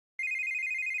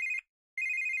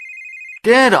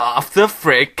Get off the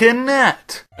frickin'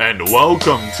 net! And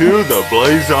welcome to the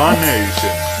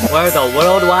BLAZONNATION, where the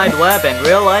World Wide Web and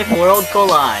real-life world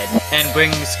collide, and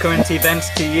brings current events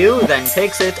to you, then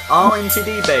takes it all into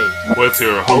debate. with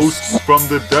your hosts from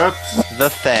the depths,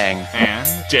 The Thing. and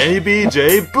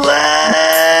JBJblaze!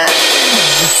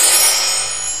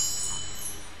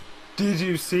 Did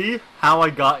you see how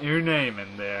I got your name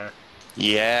in there?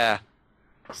 Yeah.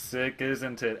 Sick,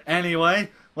 isn't it? Anyway,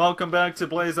 welcome back to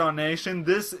BLAZONNATION.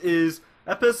 This is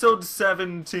episode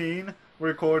 17,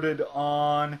 recorded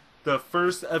on the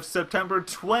 1st of September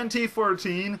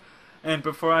 2014. And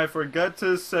before I forget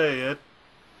to say it,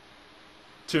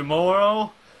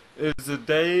 tomorrow is the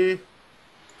day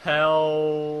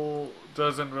hell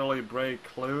doesn't really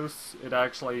break loose. It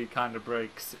actually kind of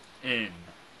breaks in.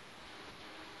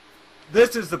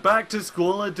 This is the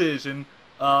back-to-school edition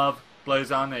of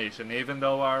BLAZONNATION, even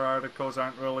though our articles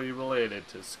aren't really related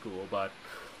to school, but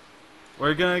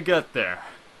we're gonna get there.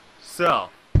 So,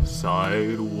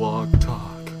 sidewalk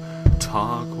talk.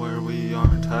 Talk where we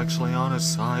aren't actually on a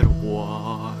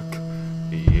sidewalk.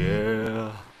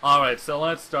 Yeah. Alright, so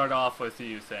let's start off with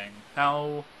you, Thing.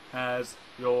 How has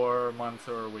your month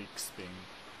or weeks been?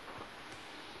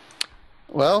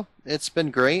 Well, it's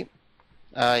been great.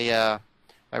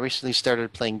 I recently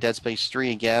started playing Dead Space 3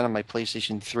 again on my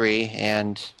PlayStation 3,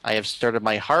 and I have started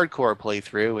my hardcore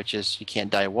playthrough, which is you can't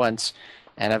die once,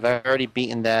 and I've already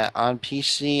beaten that on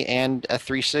PC and a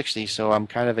 360, so I'm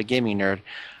kind of a gaming nerd.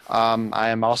 I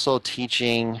am also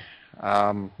teaching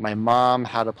my mom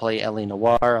how to play L.A.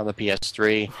 Noire on the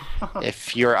PS3.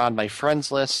 If you're on my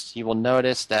friends list, you will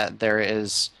notice that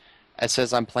it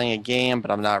says I'm playing a game,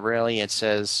 but I'm not really. It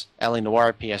says L.A.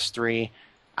 Noire PS3.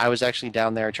 I was actually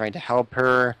down there trying to help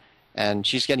her, and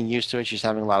she's getting used to it. She's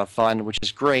having a lot of fun, which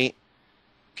is great,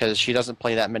 because she doesn't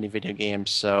play that many video games,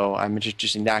 so I'm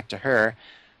introducing that to her.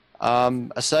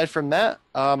 Aside from that,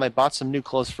 I bought some new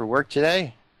clothes for work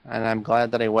today, and I'm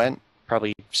glad that I went.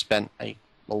 Probably spent a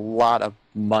lot of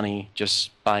money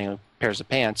just buying pairs of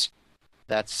pants.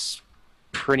 That's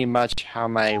pretty much how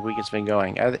my week has been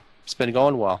going. It's been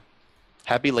going well.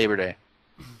 Happy Labor Day.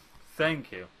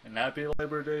 Thank you, and happy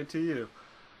Labor Day to you.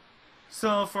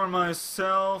 So for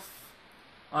myself,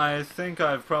 I think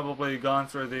I've probably gone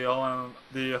through the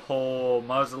whole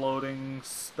muzzleloading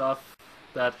stuff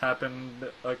that happened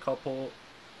a couple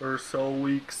or so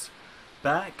weeks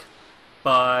back,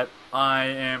 but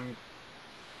I've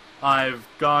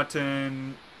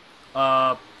gotten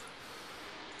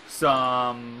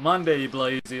some Monday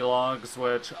Blazy logs,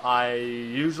 which I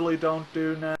usually don't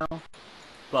do now,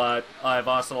 but I've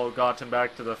also gotten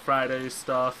back to the Friday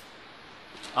stuff.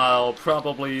 I'll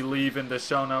probably leave in the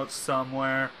show notes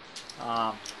somewhere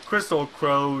Crystal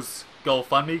Crow's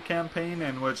GoFundMe campaign,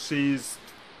 in which she's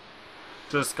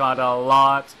just got a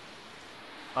lot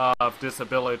of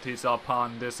disabilities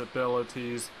upon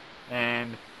disabilities,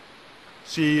 and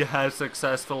she has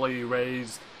successfully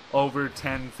raised over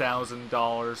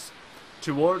 $10,000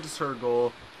 towards her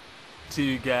goal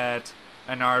to get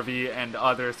an RV and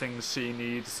other things she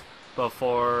needs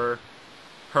before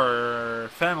her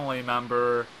family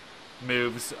member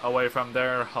moves away from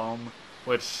their home,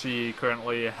 which she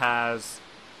currently has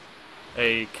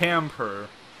a camper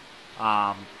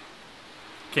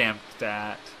camped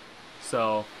at.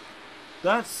 So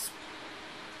that's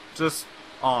just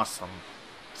awesome.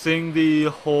 Seeing the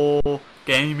whole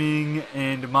gaming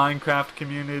and Minecraft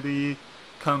community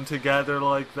come together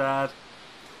like that,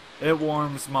 it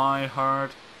warms my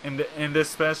heart, and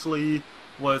especially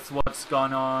with what's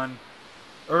gone on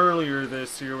earlier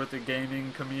this year with the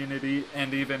gaming community,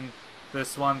 and even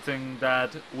this one thing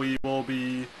that we will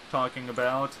be talking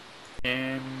about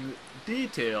in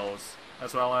details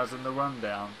as well as in the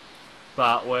rundown,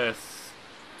 but with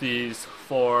these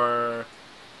 4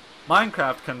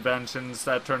 Minecraft conventions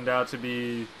that turned out to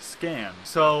be scams.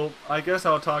 So I guess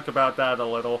I'll talk about that a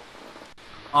little.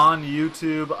 On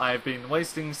YouTube, I've been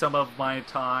wasting some of my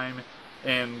time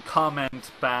in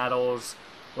comment battles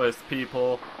with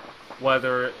people,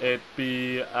 whether it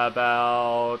be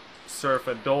about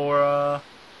Surfadora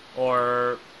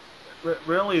or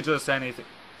really just anything.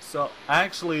 So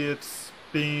actually it's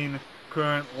been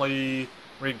currently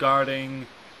regarding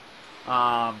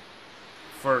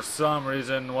for some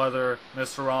reason whether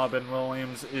Mr. Robin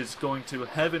Williams is going to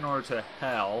heaven or to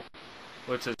hell,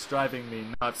 which is driving me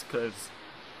nuts, because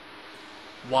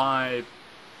why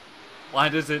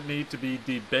does it need to be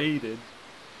debated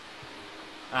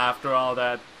after all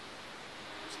that?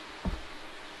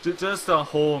 Just the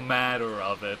whole matter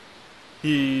of it.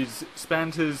 He's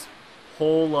spent his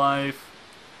whole life,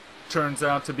 turns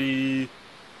out to be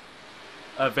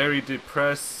a very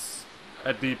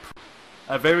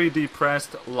a very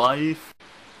depressed life,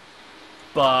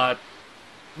 but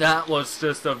that was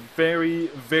just a very,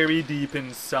 very deep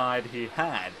inside he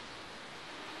had.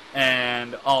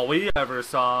 And all we ever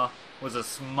saw was a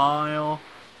smile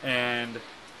and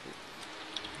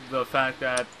the fact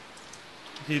that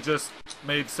he just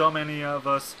made so many of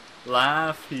us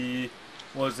laugh. He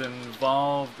was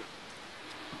involved,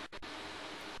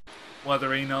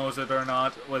 whether he knows it or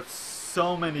not, with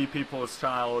so many people's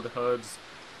childhoods,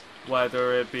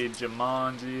 whether it be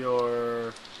Jumanji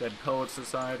or Dead Poets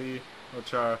Society,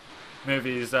 which are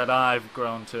movies that I've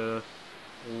grown to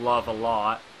love a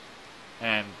lot,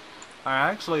 and are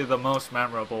actually the most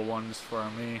memorable ones for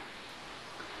me.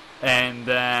 And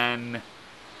then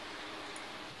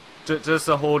just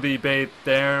a whole debate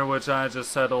there, which I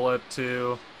just settle it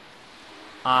to,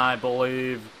 I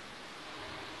believe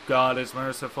God is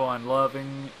merciful and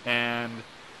loving, and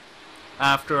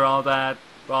after all that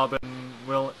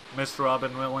Mr.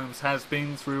 Robin Williams has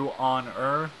been through on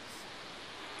Earth,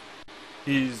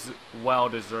 he's well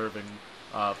deserving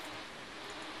of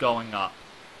going up.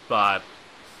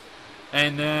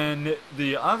 And then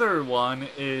the other one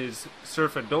is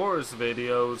Surfador's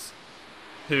videos,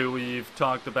 who we've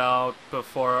talked about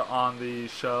before on the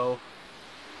show,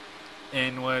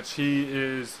 in which he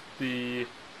is the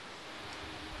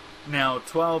now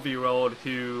 12-year-old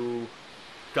who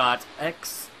got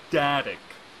ecstatic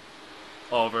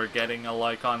over getting a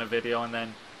like on a video, and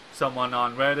then someone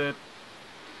on Reddit,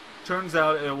 turns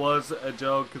out it was a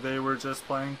joke, they were just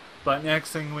playing, but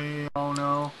next thing we all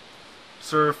know,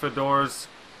 Surfador's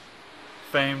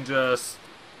fame just,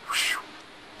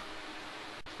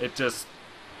 it just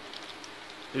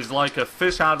is like a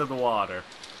fish out of the water.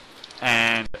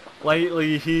 And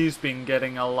lately he's been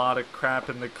getting a lot of crap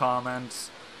in the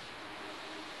comments,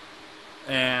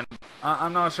 and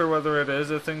I'm not sure whether it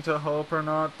is a thing to hope or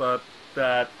not, but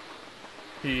that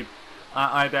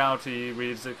I doubt he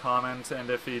reads the comments, and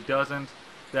if he doesn't,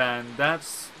 then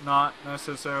that's not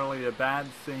necessarily a bad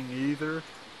thing either,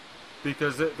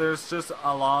 because there's just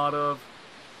a lot of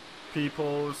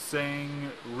people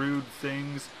saying rude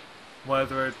things,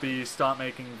 whether it be stop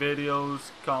making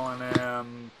videos, calling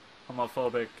him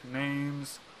homophobic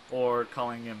names, or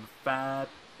calling him fat,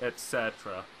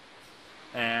 etc.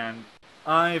 And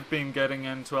I've been getting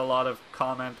into a lot of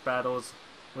comment battles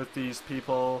with these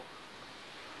people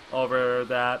over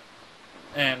that,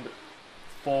 and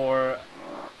for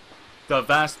the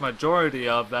vast majority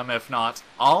of them, if not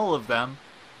all of them,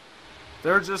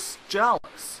 they're just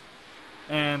jealous,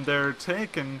 and they're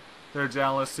taking their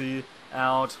jealousy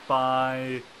out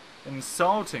by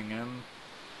insulting him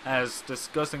as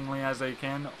disgustingly as they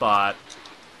can. But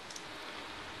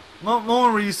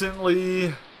more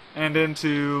recently, and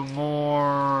into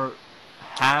more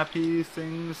happy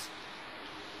things,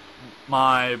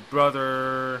 my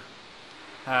brother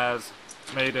has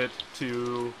made it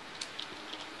to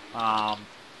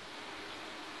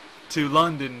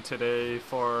London today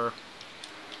for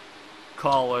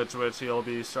college, which he'll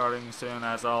be starting soon,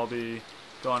 as I'll be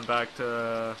going back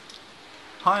to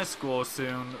high school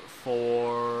soon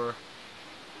for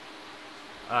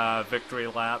victory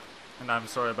lap. And I'm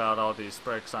sorry about all these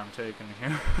breaks I'm taking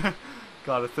here.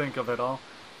 Gotta think of it all.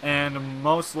 And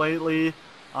most lately,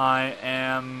 I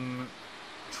am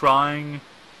trying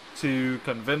to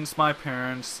convince my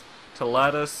parents to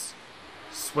let us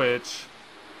switch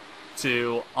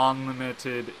to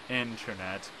unlimited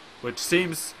internet, what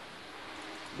seems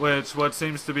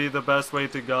to be the best way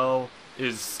to go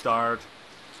is Start,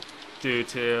 due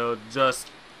to just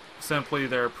simply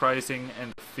their pricing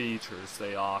and the features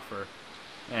they offer.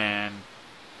 And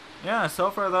yeah,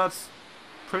 so far that's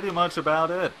pretty much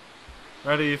about it.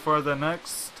 Ready for the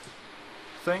next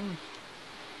thing?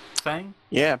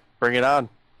 Yeah, bring it on.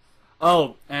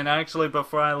 Oh, and actually,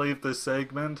 before I leave this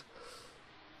segment,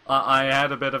 I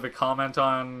had a bit of a comment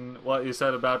on what you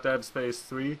said about Dead Space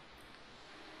 3.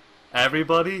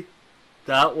 Everybody,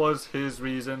 that was his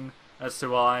reason as to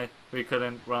why we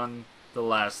couldn't run the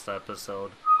last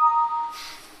episode.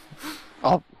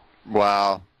 Oh,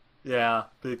 wow. Yeah,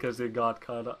 because he got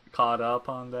caught up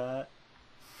on that.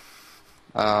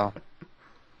 Oh.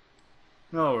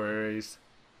 No worries.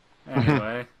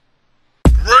 Anyway.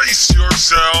 Brace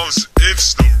yourselves,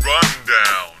 it's the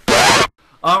rundown.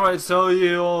 Alright, so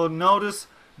you'll notice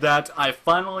that I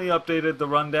finally updated the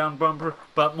rundown bumper,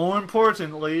 but more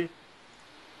importantly,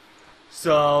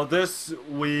 so this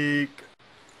week,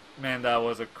 man, that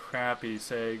was a crappy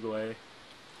segue,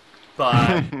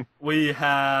 but we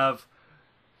have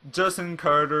Justin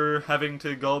Carter having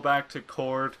to go back to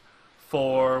court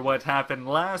for what happened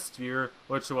last year,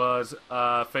 which was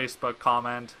a Facebook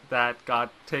comment that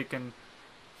got taken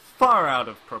far out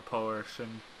of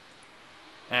proportion.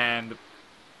 And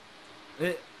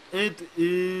it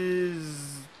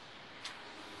is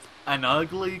an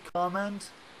ugly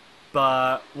comment,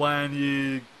 but when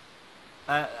you,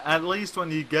 at least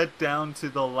when you get down to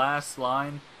the last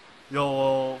line,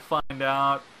 you'll find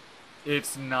out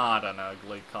it's not an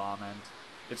ugly comment.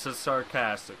 It's a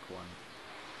sarcastic one.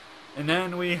 And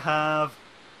then we have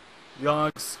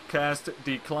Yogscast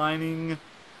declining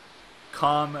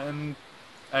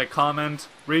a comment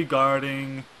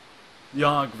regarding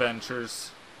Yog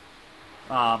Ventures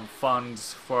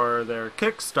funds for their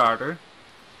Kickstarter,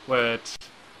 which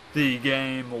the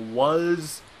game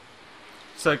was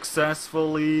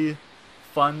successfully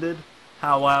funded.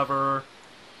 However,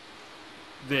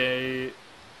 I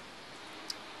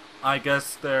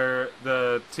guess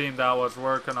the team that was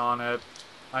working on it,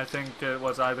 I think it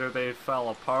was either they fell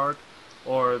apart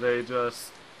or they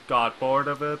just got bored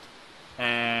of it.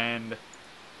 And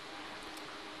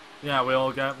yeah,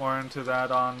 we'll get more into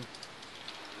that on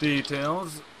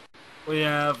details. We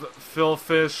have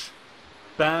Philfish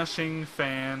bashing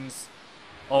fans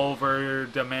over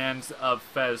demands of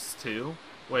Fez 2,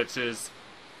 which is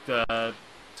the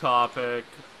topic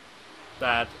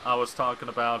that I was talking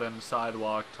about in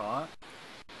Sidewalk Talk.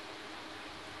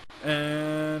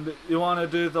 And you want to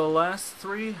do the last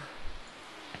three?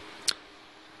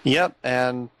 Yep,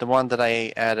 and the one that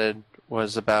I added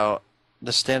was about the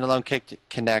standalone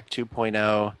Kinect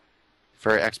 2.0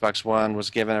 for Xbox One was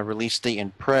given a release date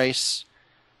and price,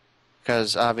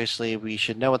 because obviously we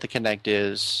should know what the Kinect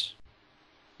is.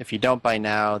 If you don't by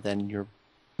now, then you're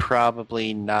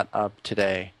probably not up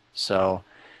today. So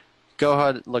go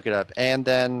ahead, look it up. And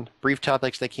then brief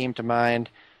topics that came to mind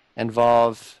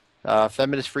involve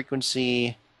Feminist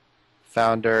Frequency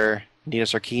founder Nina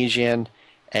Sarkeesian,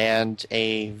 and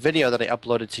a video that I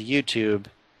uploaded to YouTube,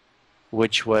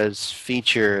 which was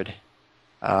featured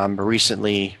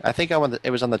recently. I think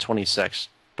it was on the 26th,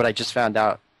 but I just found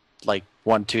out like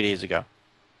 1-2 days ago.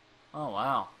 Oh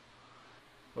wow.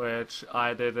 Which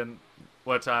I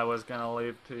was gonna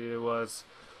leave to you was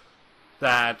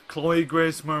that Chloe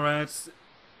Grace Moretz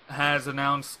has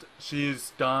announced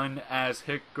she's done as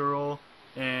Hit Girl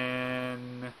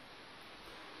in...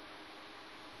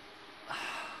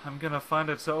 I'm gonna find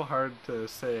it so hard to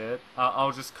say it.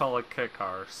 I'll just call it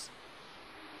Kick-Arse.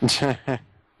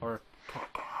 Or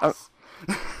Kick-Ass.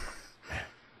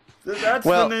 That's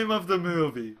the name of the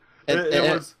movie.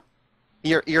 It was...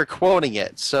 You're quoting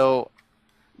it, so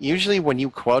usually when you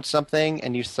quote something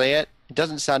and you say it, it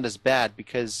doesn't sound as bad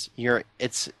because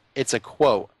it's a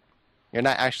quote. You're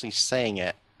not actually saying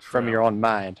it from your own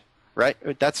mind, right?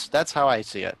 That's how I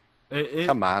see it.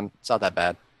 Come on, it's not that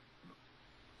bad.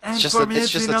 And it's just for me,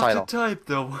 it's just the title. To type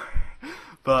the word.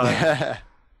 But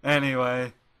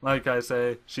anyway, like I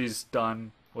say, she's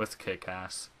done with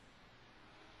Kick-Ass.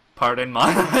 Pardon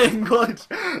my language.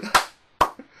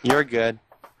 You're good.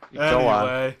 Go on.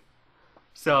 Anyway,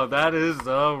 so that is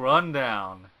the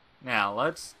rundown. Now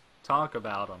let's talk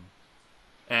about them.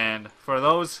 And for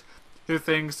those who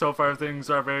think so far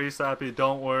things are very sappy,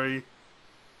 don't worry.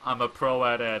 I'm a pro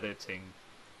at editing.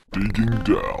 Digging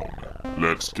down.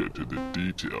 Let's get to the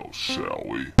details, shall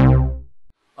we?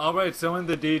 Alright, so in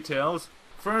the details,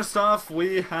 first off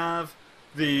we have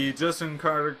the Justin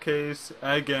Carter case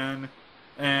again,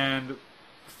 and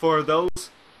for those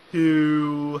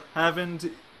who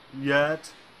haven't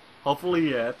yet, hopefully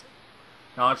yet,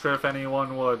 not sure if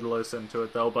anyone would listen to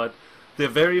it though, but the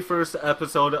very first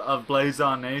episode of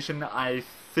BLAZONNATION, I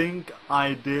think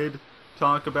I did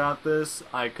talk about this,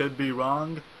 I could be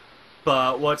wrong,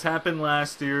 but what's happened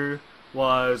last year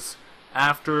was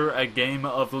after a game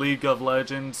of League of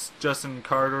Legends, Justin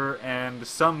Carter and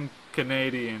some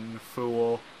Canadian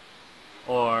fool,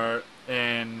 or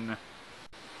in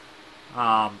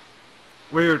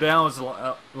Weird Al's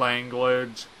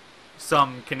language,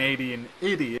 some Canadian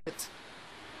idiot,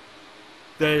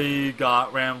 they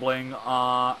got rambling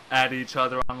at each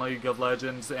other on League of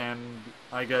Legends, and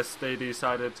I guess they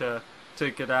decided to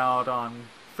take it out on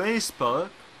Facebook,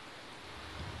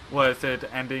 with it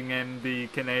ending in the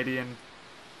Canadian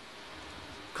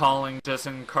calling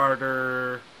Justin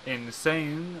Carter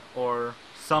insane, or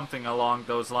something along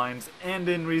those lines, and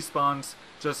in response,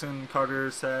 Justin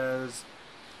Carter says,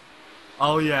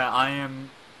 "Oh yeah, I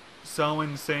am so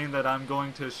insane that I'm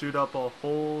going to shoot up a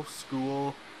whole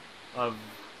school of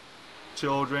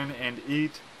children and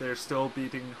eat their still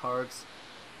beating hearts."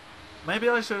 Maybe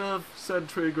I should have said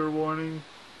trigger warning,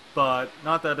 but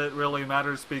not that it really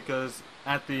matters because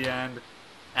at the end,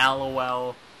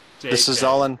 LOL, JK. This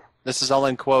is all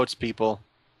in quotes, people.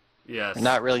 Yes. You're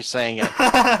not really saying it.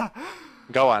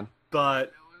 Go on.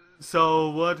 But So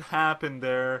what happened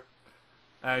there,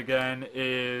 again,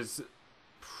 is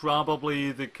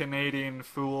probably the Canadian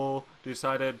fool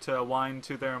decided to whine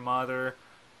to their mother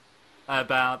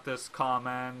about this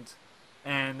comment,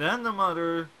 and then the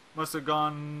mother must have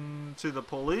gone to the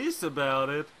police about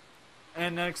it,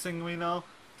 and next thing we know,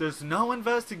 there's no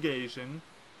investigation,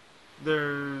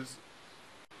 there's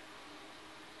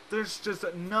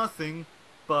just nothing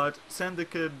but send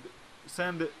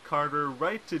Carter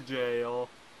right to jail,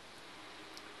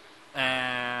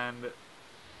 and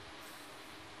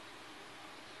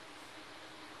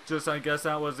just, I guess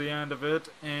that was the end of it,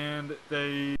 and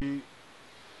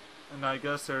I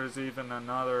guess there's even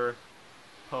another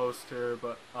post here,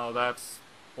 but, oh, that's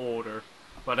older,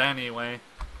 but anyway,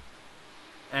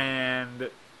 and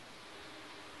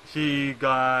he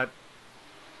got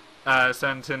a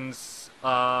sentence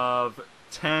of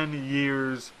 10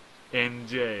 years in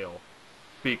jail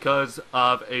because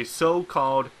of a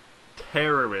so-called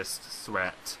terrorist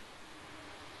threat.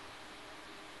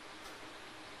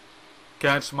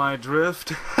 Catch my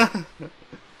drift?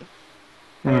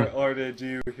 Or did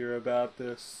you hear about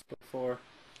this before?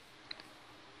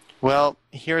 Well,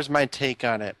 here's my take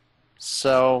on it.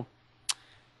 So,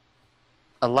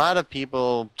 a lot of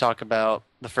people talk about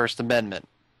the First Amendment,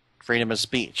 freedom of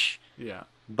speech. Yeah.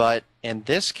 But in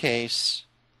this case,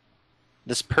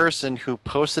 this person who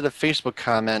posted a Facebook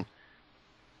comment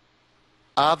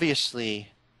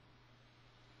obviously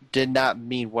did not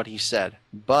mean what he said,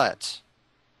 but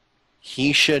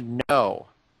he should know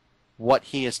what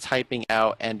he is typing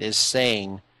out and is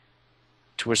saying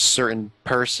to a certain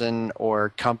person or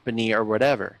company or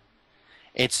whatever.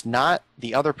 It's not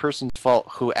the other person's fault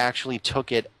who actually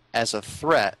took it as a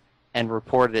threat and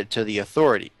reported it to the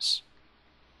authorities.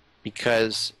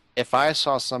 Because if I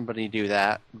saw somebody do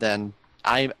that, then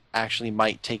I actually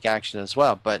might take action as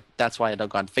well, but that's why I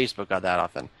don't go on Facebook that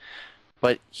often.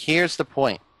 But here's the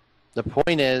point. The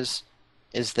point is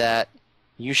that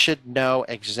you should know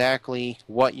exactly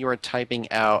what you are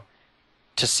typing out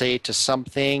to say to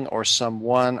something or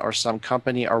someone or some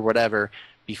company or whatever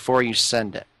before you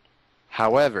send it.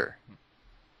 However,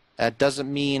 that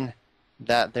doesn't mean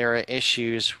that there are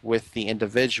issues with the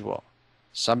individual.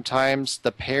 Sometimes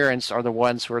the parents are the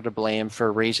ones who are to blame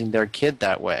for raising their kid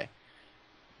that way.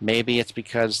 Maybe it's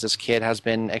because this kid has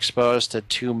been exposed to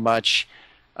too much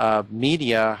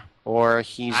media, or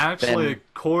he's actually,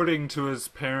 according to his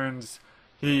parents,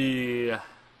 he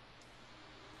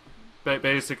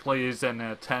basically is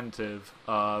inattentive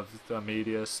of the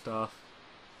media stuff.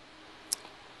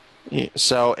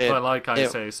 So but like I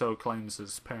say, so claims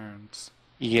his parents.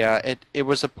 Yeah, it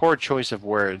was a poor choice of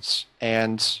words,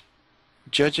 and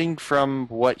judging from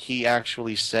what he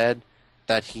actually said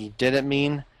that he didn't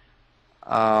mean,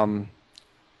 I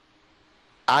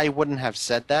wouldn't have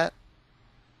said that.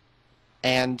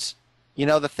 And, you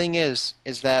know, the thing is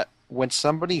that when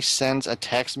somebody sends a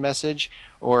text message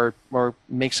or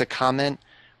makes a comment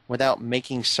without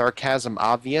making sarcasm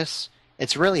obvious,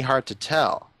 it's really hard to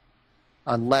tell.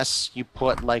 Unless you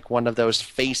put like one of those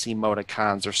face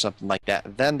emoticons or something like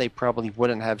that, then they probably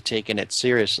wouldn't have taken it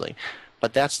seriously.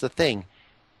 But that's the thing.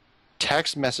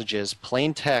 Text messages,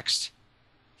 plain text,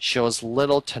 shows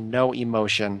little to no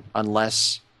emotion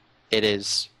unless it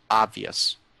is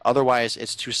obvious. Otherwise,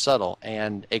 it's too subtle,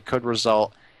 and it could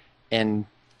result in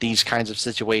these kinds of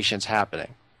situations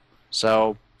happening.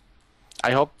 So,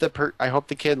 I hope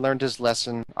the kid learned his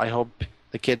lesson. I hope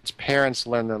the kid's parents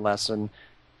learned their lesson.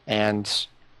 And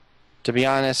to be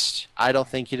honest, I don't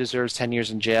think he deserves 10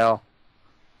 years in jail.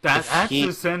 That's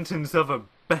the sentence of a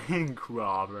bank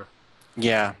robber.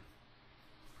 Yeah.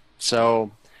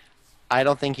 So, I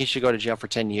don't think he should go to jail for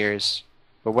 10 years.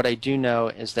 But what I do know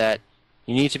is that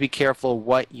you need to be careful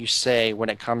what you say when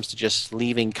it comes to just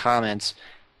leaving comments,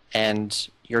 and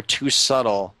you're too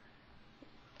subtle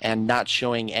and not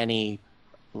showing any,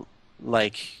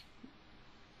 like,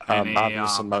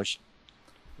 obvious emotion.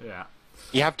 Yeah.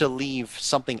 You have to leave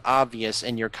something obvious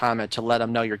in your comment to let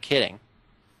them know you're kidding.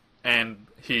 And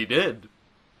he did.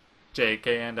 JK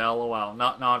and LOL.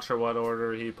 Not sure what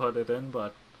order he put it in,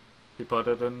 but he put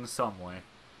it in some way.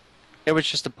 It was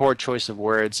just a poor choice of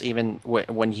words, even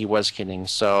when he was kidding.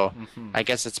 So I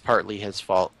guess it's partly his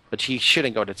fault. But he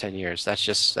shouldn't go to 10 years.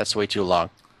 That's way too long.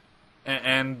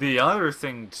 And the other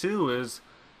thing, too, is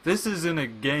this isn't a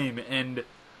game, and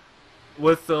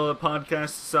with the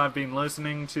podcasts I've been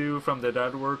listening to from the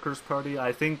Dead Workers Party,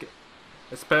 I think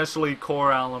especially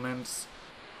Core Elements,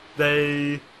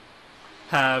 they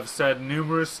have said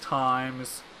numerous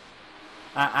times,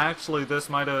 actually this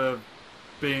might have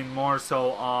been more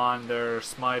so on their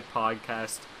Smite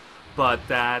podcast, but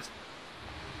that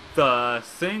the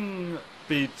thing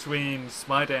between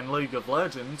Smite and League of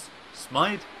Legends,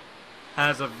 Smite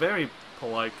has a very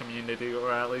polite community,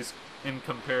 or at least in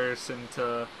comparison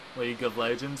to League of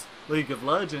Legends. League of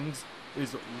Legends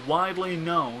is widely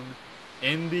known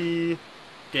in the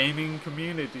gaming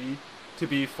community to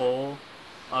be full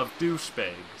of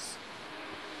douchebags.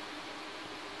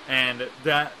 And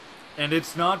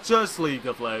it's not just League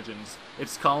of Legends,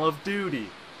 it's Call of Duty.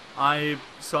 I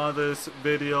saw this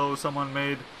video someone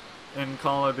made in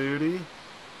Call of Duty,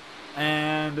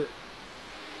 and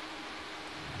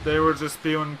they were just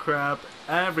spewing crap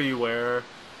everywhere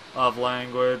of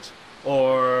language,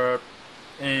 or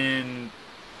in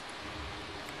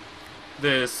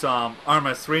this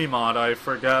Arma 3 mod, I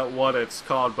forget what it's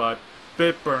called, but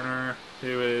Bitburner,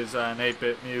 who is an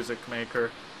 8-bit music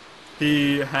maker,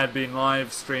 he had been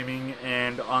live streaming,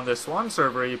 and on this one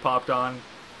server he popped on,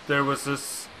 there was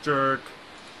this jerk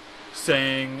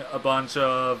saying a bunch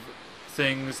of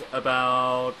things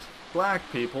about black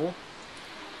people,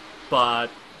 but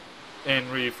in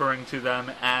referring to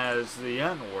them as the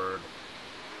N-word.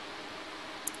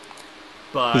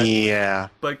 But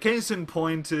case in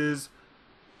point is,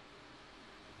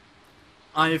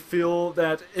 I feel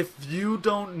that if you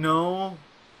don't know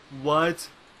what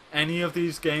any of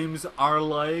these games are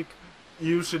like,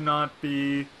 you should not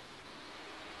be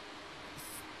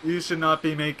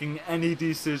making any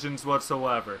decisions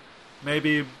whatsoever.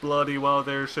 Maybe bloody well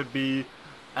there should be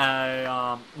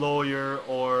a lawyer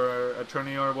or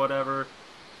attorney or whatever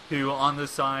who on the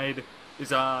side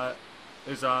is a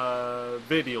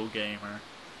video gamer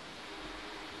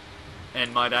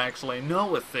and might actually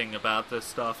know a thing about this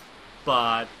stuff.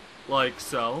 But like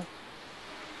so,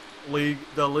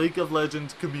 the League of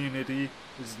Legends community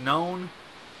is known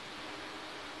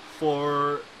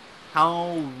for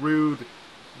how rude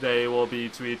they will be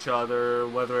to each other,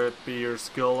 whether it be your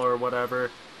skill or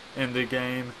whatever in the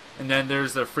game. And then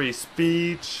there's the free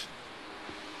speech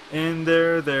in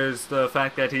there. There's the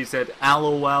fact that he said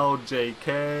LOL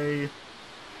JK.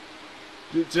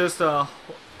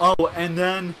 And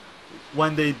then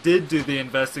when they did do the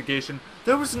investigation,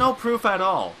 there was no proof at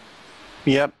all.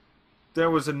 Yep. There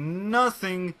was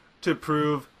nothing to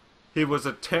prove he was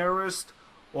a terrorist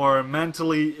or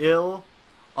mentally ill,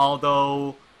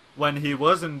 although when he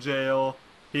was in jail,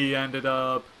 he ended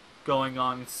up going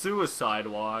on suicide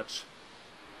watch,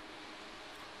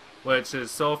 which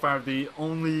is so far the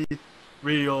only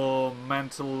real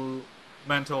mentality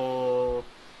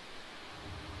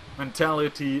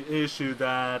issue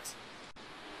that,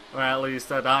 or at least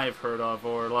that I've heard of,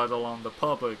 or let alone the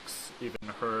public's even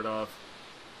heard of.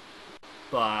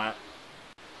 But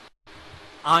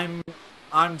I'm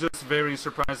just very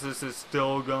surprised this is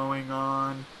still going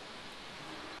on.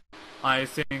 I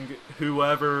think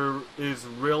whoever is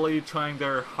really trying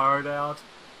their heart out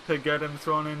to get him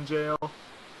thrown in jail,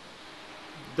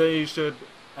 they should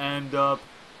end up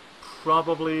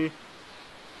probably,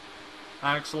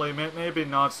 actually maybe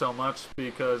not so much,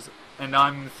 because, and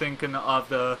I'm thinking of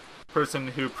the person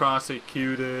who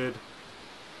prosecuted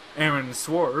Aaron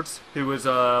Swartz, who was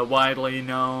a widely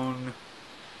known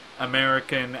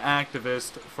American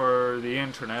activist for the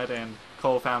internet and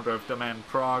co-founder of Demand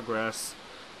Progress.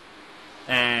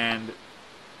 And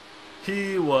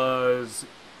he was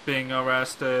being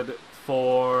arrested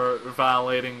for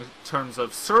violating terms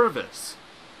of service,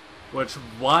 which,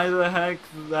 why the heck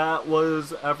that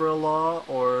was ever a law,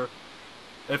 or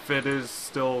if it is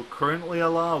still currently a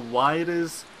law, why it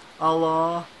is a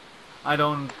law, I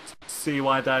don't see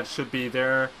why that should be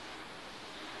there.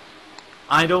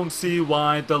 I don't see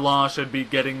why the law should be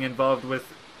getting involved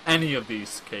with any of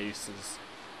these cases.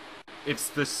 It's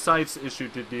the site's issue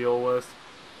to deal with.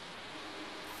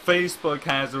 Facebook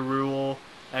has a rule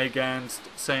against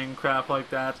saying crap like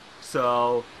that,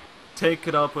 so take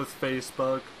it up with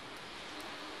Facebook.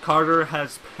 Carter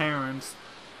has parents.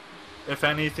 If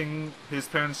anything, his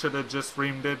parents should have just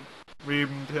reamed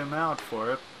him out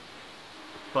for it.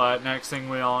 But next thing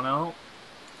we all know,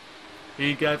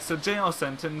 he gets a jail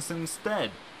sentence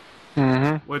instead.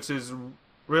 Mm-hmm. Which is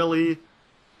really,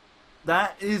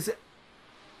 that is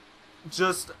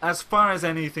just as far as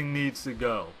anything needs to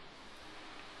go.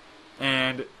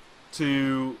 And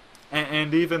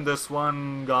even this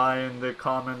one guy in the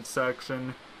comment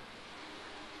section,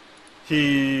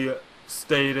 he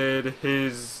stated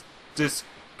his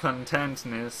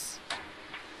discontentness,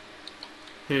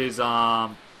 his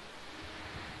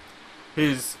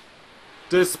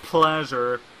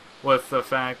displeasure with the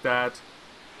fact that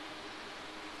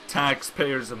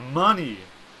taxpayers' money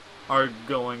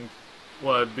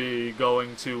would be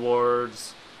going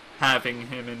towards having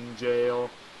him in jail.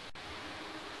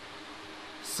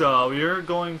 So you're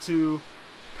going to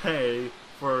pay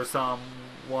for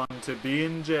someone to be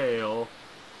in jail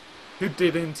who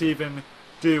didn't even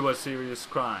do a serious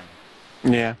crime.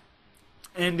 Yeah.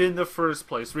 And in the first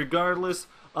place, regardless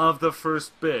of the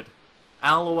first bid,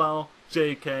 LOL,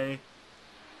 JK,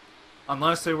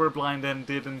 unless they were blind and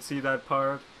didn't see that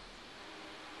part,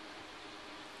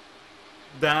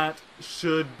 that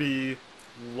should be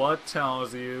what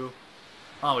tells you,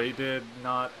 oh, he did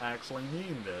not actually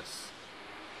mean this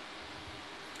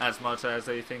as much as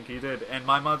they think he did. And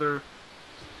my mother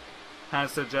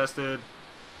has suggested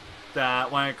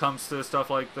that when it comes to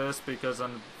stuff like this, because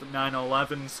on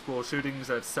 9/11, school shootings,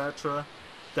 etc.,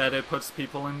 that it puts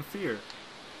people in fear.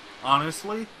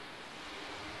 Honestly,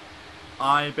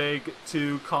 I beg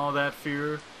to call that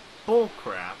fear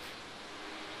bullcrap.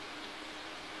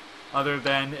 Other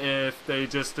than if they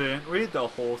just didn't read the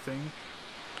whole thing,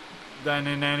 then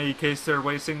in any case they're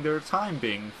wasting their time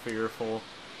being fearful,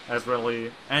 as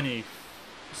really any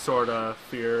sort of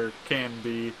fear can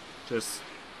be just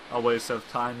a waste of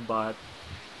time. But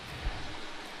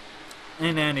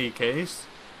in any case,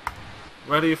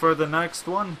 ready for the next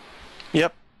one?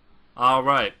 Yep.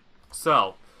 Alright,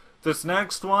 so this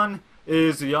next one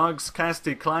is Yogscast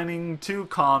declining to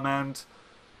comment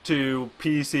to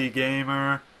PC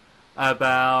Gamer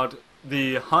about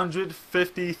the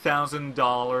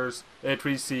 $150,000 it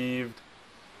received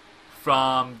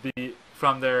from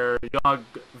their Yog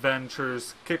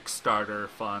Ventures Kickstarter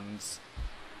funds.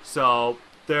 So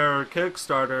their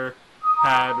Kickstarter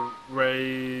had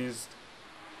raised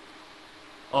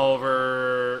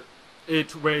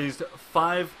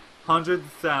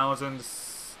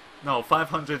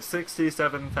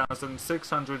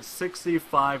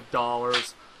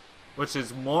 $567,665, which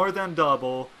is more than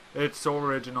double its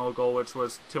original goal, which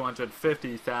was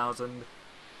 $250,000,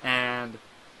 and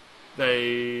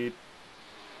they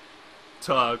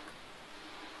took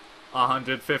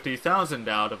 $150,000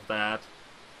 out of that.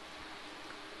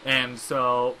 And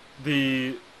so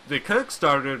the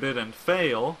Kickstarter didn't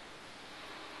fail.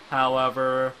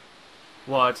 However,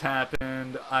 what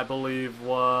happened, I believe,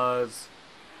 was,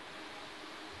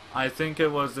 I think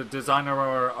it was a designer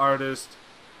or artist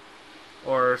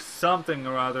or something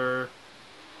or other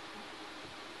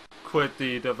quit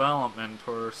the development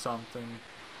or something.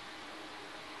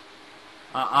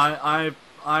 I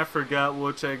forget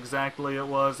which exactly it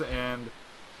was, and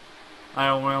I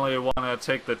don't really want to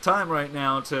take the time right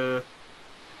now to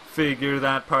figure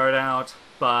that part out.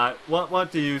 But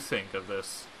what do you think of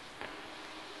this?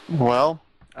 Well,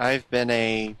 I've been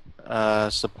a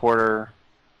supporter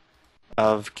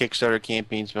of Kickstarter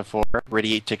campaigns before.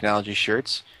 Radiate Technology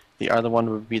shirts. The other one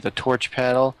would be the Torch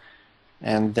Paddle.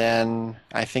 And then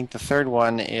I think the third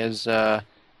one is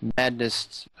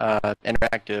Madness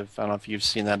Interactive. I don't know if you've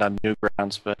seen that on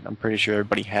Newgrounds, but I'm pretty sure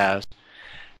everybody has.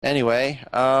 Anyway,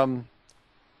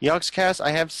 Yogscast,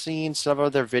 I have seen some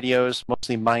of their videos,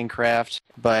 mostly Minecraft,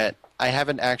 but I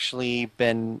haven't actually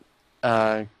been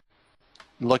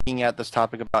looking at this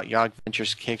topic about Yog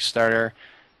Ventures Kickstarter.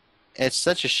 It's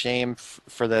such a shame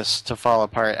for this to fall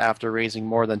apart after raising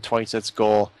more than twice its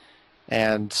goal.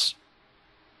 And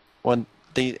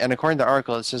according to the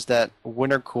article, it says that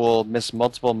Wintercool missed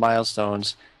multiple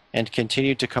milestones and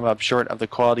continued to come up short of the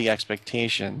quality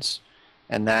expectations,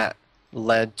 and that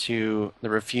led to the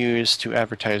refuse to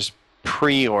advertise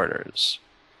pre-orders.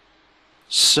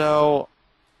 So,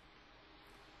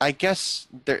 I guess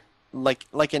there,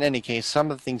 like in any case,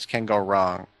 some of the things can go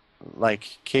wrong.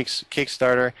 Like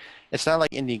Kickstarter, it's not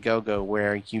like Indiegogo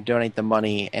where you donate the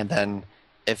money and then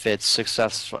if it's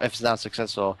not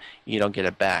successful, you don't get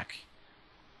it back.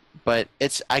 But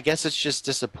I guess it's just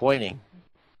disappointing.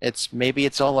 Maybe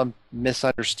it's all a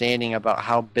misunderstanding about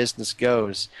how business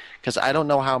goes, because I don't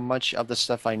know how much of the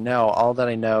stuff I know. All that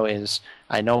I know is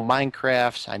I know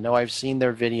Minecraft, I know I've seen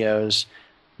their videos,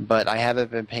 but I haven't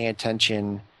been paying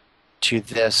attention to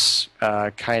this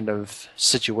kind of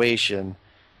situation.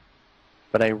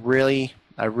 But I really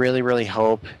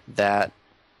hope that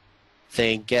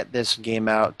they get this game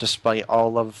out despite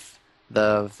all of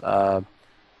the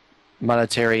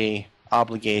monetary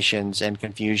obligations and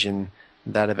confusion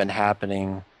that have been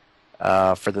happening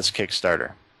for this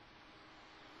Kickstarter.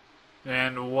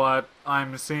 And what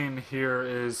I'm seeing here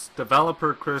is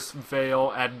developer Chris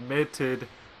Vale admitted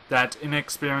that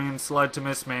inexperience led to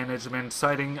mismanagement,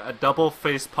 citing a double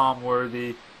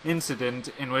facepalm-worthy incident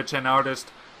in which an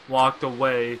artist walked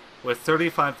away with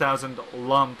 35,000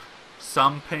 lump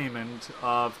sum payment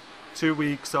of 2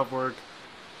 weeks of work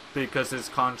because his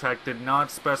contract did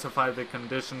not specify the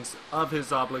conditions of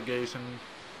his obligation,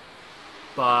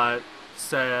 but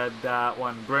said that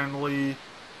when Brindley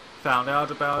found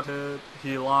out about it,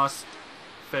 he lost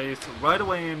faith right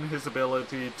away in his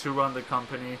ability to run the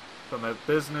company from a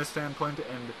business standpoint,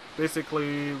 and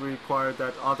basically required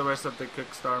that all the rest of the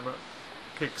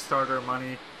Kickstarter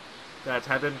money that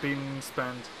hadn't been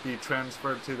spent be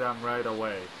transferred to them right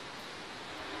away.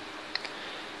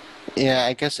 Yeah,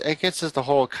 I guess it's the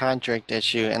whole contract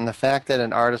issue, and the fact that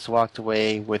an artist walked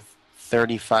away with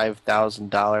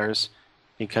 $35,000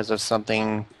 because of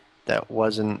something that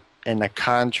wasn't in the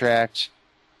contract,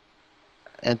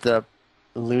 ended up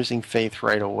losing faith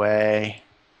right away.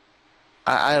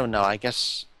 I don't know. I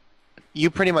guess you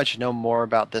pretty much know more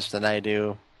about this than I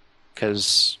do,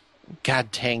 because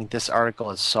god dang, this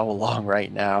article is so long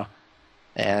right now.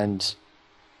 And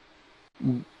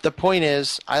the point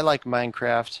is, I like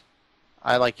Minecraft.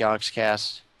 I like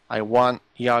Yogscast. I want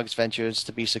Yogs Ventures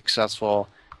to be successful,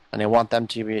 and I want them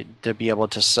to be able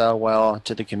to sell well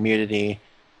to the community,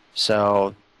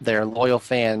 so their loyal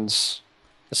fans,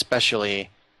 especially,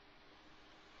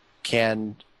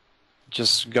 can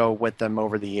just go with them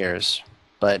over the years.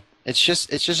 But it's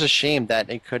just a shame that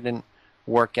it couldn't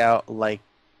work out like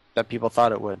that people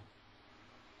thought it would.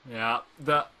 Yeah,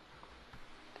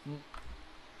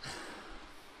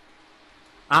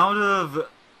 out of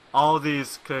all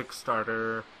these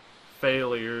Kickstarter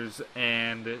failures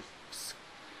and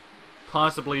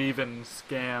possibly even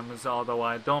scams, although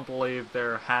I don't believe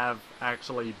there have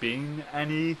actually been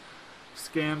any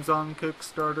scams on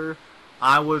Kickstarter,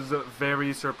 I was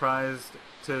very surprised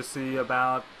to see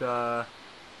about the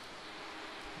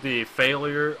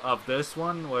failure of this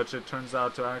one, which it turns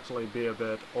out to actually be a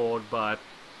bit old, but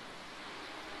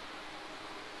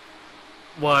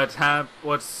what's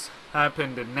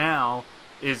happened now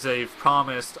is they've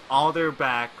promised all their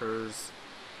backers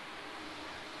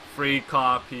free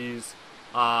copies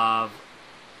of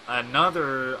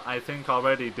another, I think,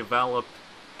 already developed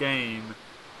game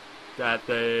that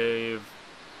they've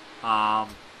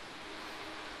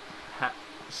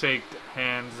shaked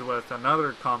hands with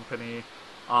another company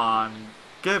on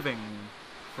giving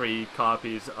free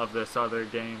copies of this other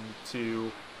game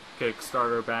to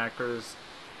Kickstarter backers.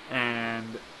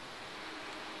 And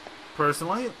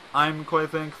personally, I'm quite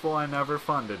thankful I never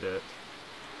funded it.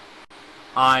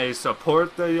 I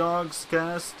support the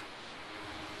Yogscast.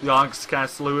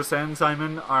 Yogscast Lewis and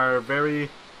Simon are very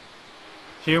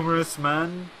humorous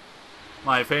men.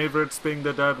 My favorites being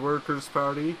the Dead Workers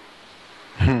Party.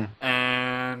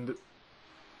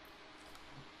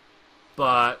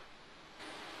 But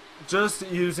just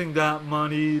using that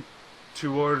money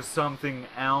towards something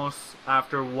else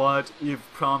after what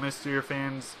you've promised your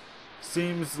fans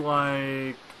seems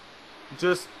like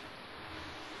just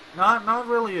not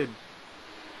really a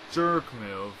jerk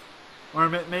move. Or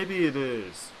maybe it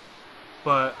is.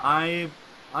 But I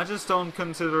just don't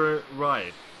consider it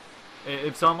right.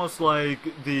 It's almost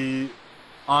like the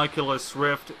Oculus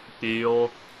Rift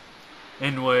deal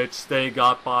in which they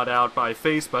got bought out by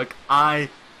Facebook. I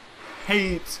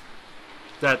hate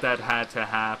that had to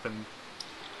happen.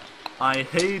 I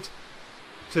hate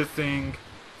to think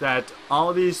that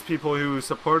all these people who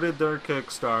supported their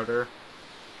Kickstarter,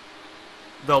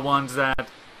 the ones that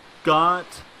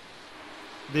got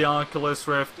the Oculus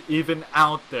Rift even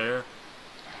out there,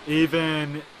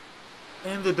 even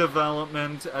in the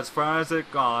development as far as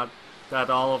it got, that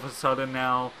all of a sudden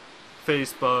now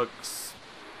Facebook's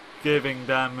giving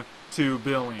them $2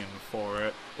 billion for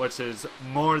it, which is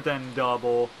more than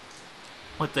double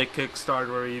what the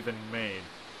Kickstarter even made.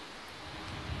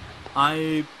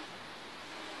 I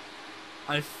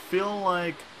feel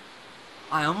like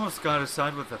I almost gotta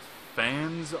side with the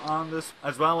fans on this,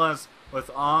 as well as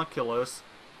with Oculus,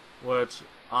 which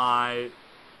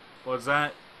was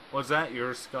that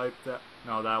your Skype?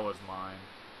 No, that was mine.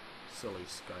 Silly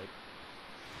Skype.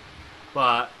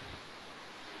 But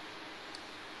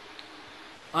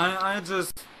I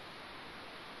just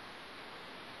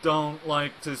don't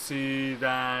like to see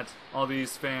that all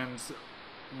these fans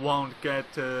won't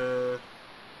get to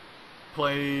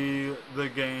play the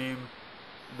game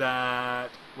that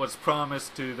was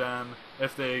promised to them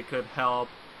if they could help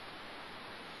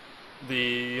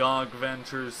the Yog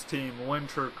Ventures team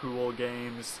Wintercool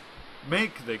Games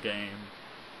make the game,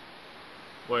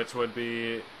 which would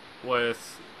be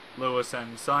with Lewis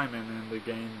and Simon in the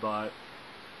game, but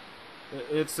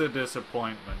it's a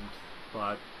disappointment.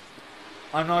 But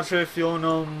I'm not sure if you'll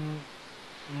know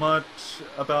much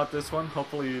about this one.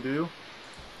 Hopefully you do.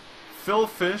 Phil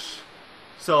Fish.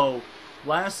 So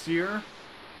last year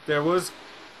Phil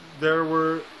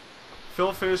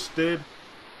Fish did,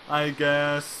 I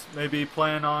guess, maybe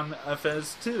plan on a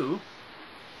Fez 2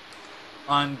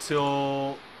 and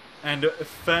the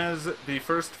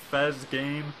first Fez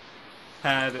game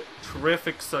had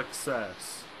terrific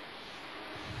success.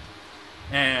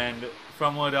 And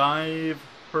from what I've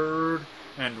heard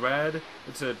and read,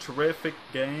 it's a terrific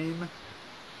game.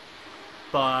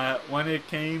 But when it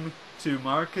came to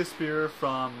Marcus Beer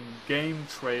from Game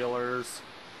Trailers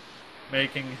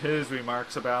making his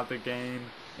remarks about the game,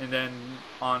 and then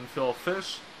on Phil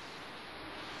Fish,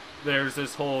 there's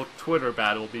this whole Twitter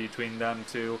battle between them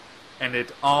two, and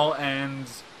it all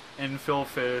ends in Phil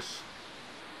Fish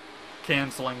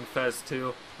canceling Fez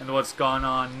 2. And what's gone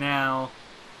on now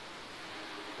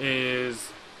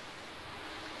is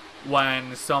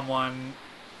when someone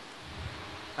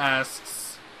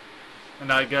asks,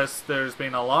 and I guess there's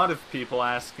been a lot of people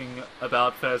asking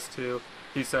about Fez 2,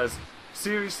 he says,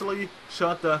 seriously,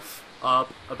 shut the f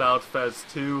up about Fez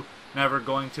 2, never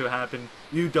going to happen,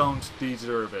 you don't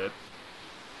deserve it.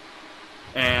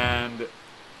 And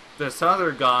this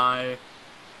other guy,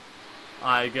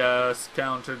 I guess,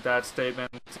 countered that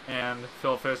statement, and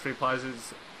Phil Fish replies,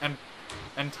 it's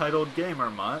entitled gamer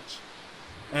much.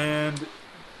 And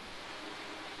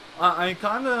I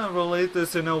kind of relate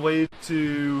this in a way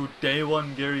to Day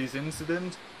One Gary's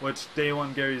Incident, which Day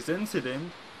One Gary's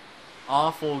Incident,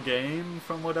 awful game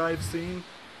from what I've seen,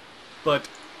 but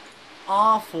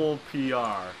awful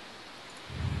PR.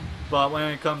 But when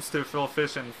it comes to Phil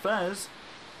Fish and Fez,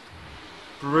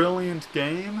 brilliant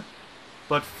game,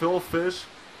 but Phil Fish,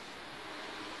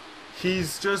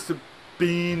 he's just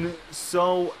been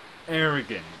so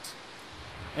arrogant.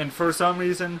 And for some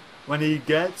reason, when he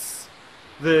gets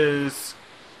this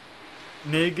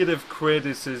negative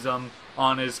criticism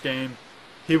on his game,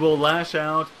 he will lash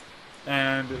out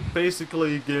and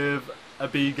basically give a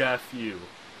big F you.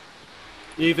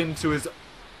 Even to his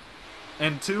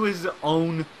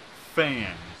own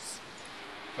fans,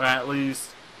 or at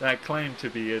least that claim to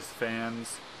be his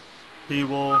fans, he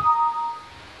will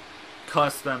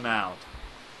cuss them out.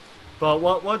 But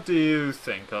what do you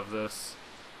think of this?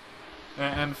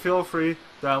 And feel free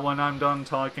that when I'm done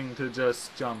talking to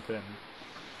just jump in.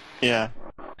 Yeah.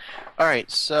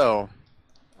 Alright, so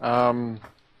I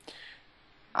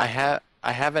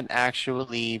haven't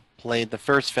actually played the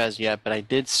first Fez yet, but I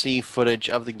did see footage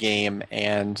of the game,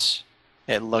 and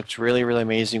it looked really, really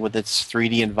amazing with its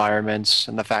 3D environments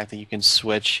and the fact that you can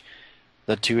switch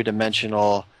the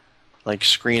two-dimensional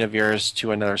screen of yours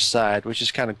to another side, which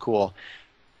is kind of cool.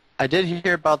 I did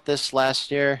hear about this last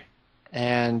year,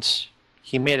 and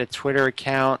he made a Twitter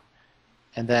account,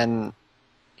 and then,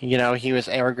 he was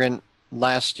arrogant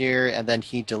last year, and then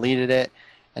he deleted it,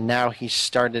 and now he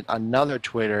started another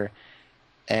Twitter,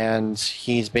 and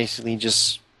he's basically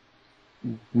just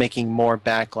making more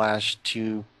backlash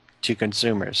to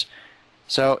consumers.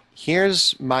 So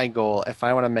here's my goal if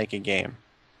I want to make a game.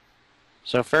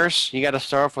 So first, you got to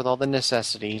start off with all the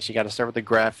necessities. You got to start with the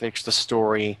graphics, the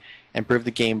story, improve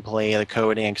the gameplay, the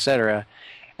coding, etc.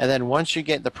 And then once you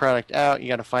get the product out, you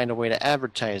got to find a way to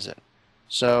advertise it.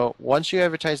 So once you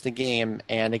advertise the game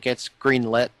and it gets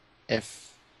greenlit, it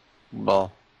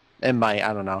might,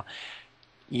 I don't know.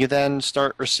 You then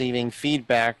start receiving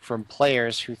feedback from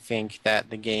players who think that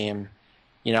the game,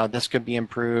 this could be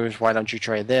improved, why don't you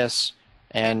try this?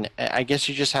 And I guess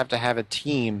you just have to have a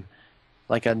team,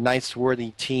 like a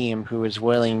nice-worthy team who is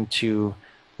willing to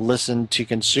listen to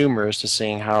consumers to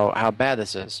saying how bad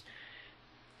this is.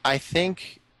 I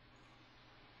think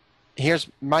here's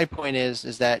my point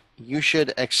is that you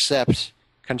should accept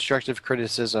constructive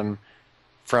criticism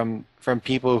from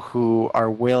people who are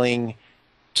willing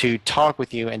to talk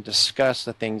with you and discuss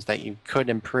the things that you could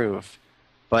improve.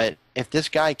 But if this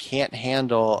guy can't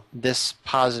handle this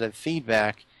positive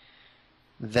feedback,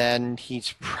 then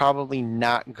he's probably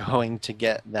not going to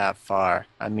get that far.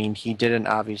 I mean, he didn't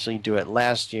obviously do it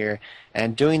last year,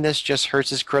 and doing this just hurts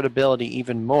his credibility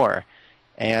even more.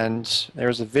 And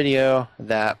there's a video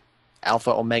that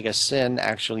Alpha Omega Sin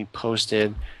actually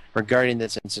posted regarding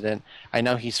this incident. I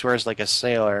know he swears like a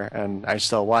sailor, and I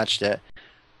still watched it.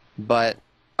 But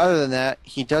other than that,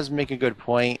 he does make a good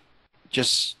point.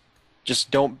 Just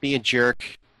don't be a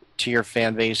jerk to your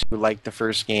fan base who liked the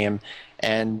first game,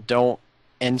 and don't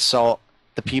insult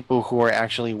the people who are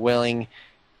actually willing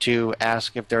to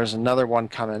ask if there's another one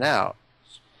coming out.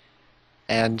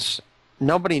 And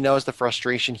nobody knows the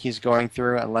frustration he's going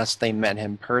through unless they met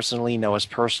him personally, know his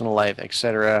personal life,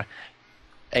 etc.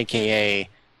 AKA,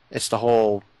 it's the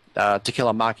whole To Kill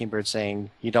a Mockingbird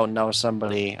saying you don't know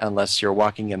somebody unless you're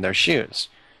walking in their shoes.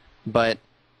 But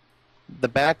the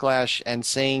backlash and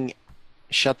saying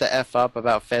shut the F up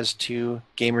about Fez 2,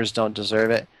 gamers don't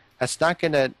deserve it, that's not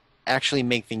going to actually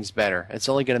make things better. It's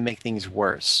only going to make things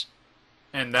worse.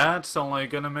 And that's only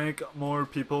going to make more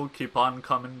people keep on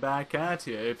coming back at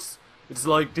you. It's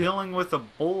like dealing with a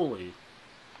bully.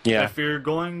 Yeah. If you're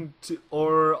going to,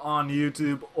 or on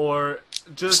YouTube, or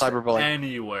just Cyberbullying.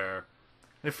 anywhere,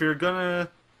 if you're gonna,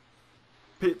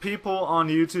 people on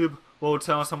YouTube will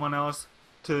tell someone else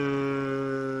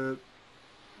to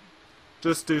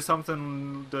just do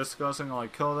something disgusting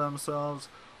like kill themselves,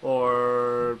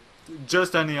 or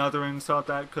just any other insult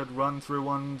that could run through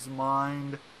one's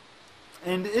mind.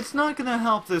 And it's not gonna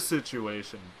help this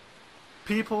situation.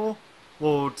 People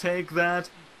will take that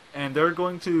and they're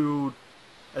going to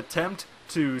attempt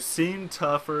to seem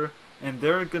tougher, and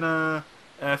they're gonna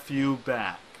F you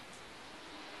back.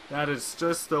 That is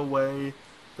just the way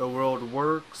the world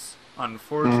works,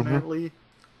 unfortunately.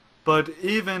 But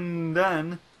even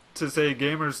then, to say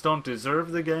gamers don't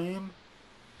deserve the game,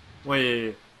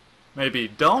 we maybe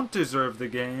don't deserve the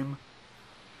game,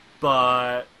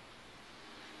 but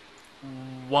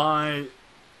why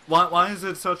is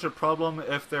it such a problem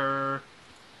if they're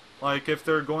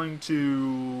going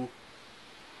to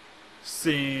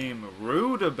seem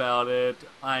rude about it?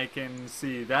 I can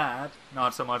see that.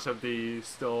 Not so much of the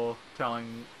still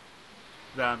telling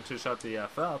them to shut the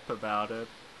F up about it,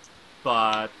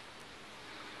 but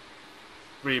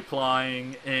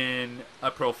replying in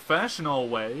a professional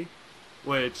way,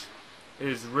 which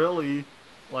is really,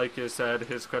 like you said,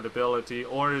 his credibility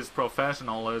or his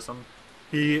professionalism,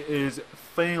 he is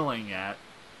failing at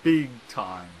big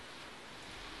time.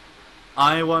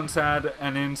 I once had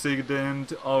an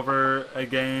incident over a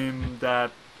game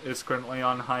that is currently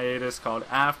on hiatus called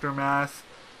Aftermath,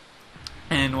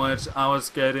 in which I was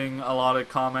getting a lot of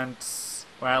comments,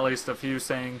 or at least a few,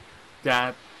 saying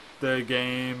that the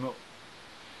game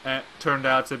turned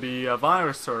out to be a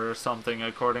virus or something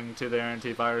according to their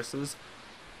antiviruses,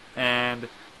 and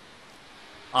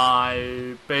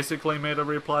I basically made a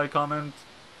reply comment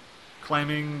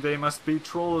claiming they must be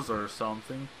trolls or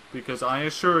something, because I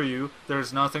assure you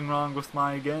there's nothing wrong with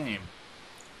my game.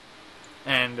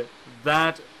 And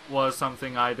that was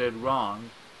something I did wrong.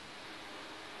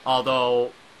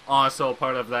 Although also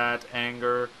part of that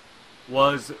anger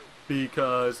was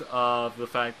because of the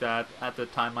fact that at the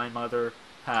time my mother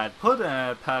had put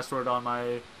a password on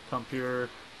my computer,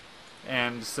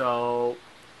 and so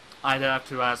I'd have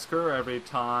to ask her every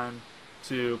time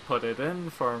to put it in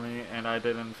for me, and I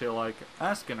didn't feel like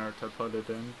asking her to put it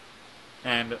in.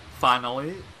 And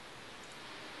finally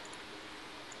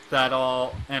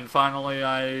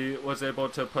I was able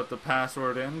to put the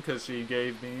password in because she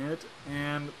gave me it,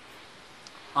 and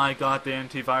I got the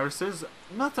antiviruses.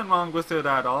 Nothing wrong with it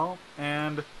at all.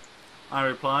 And I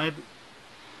replied,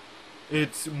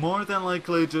 it's more than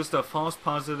likely just a false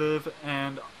positive,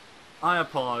 and I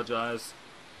apologize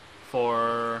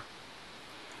for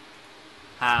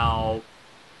how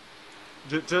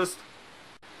just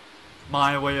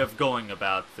my way of going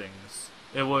about things.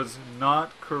 It was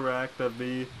not correct of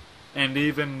me, and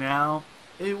even now,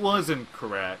 it wasn't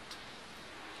correct.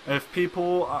 If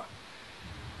people are...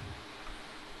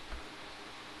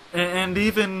 And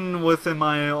even within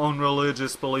my own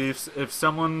religious beliefs, if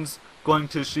someone's going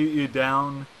to shoot you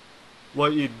down,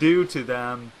 what you do to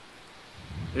them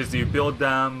is you build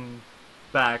them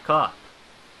back up.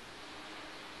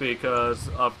 Because,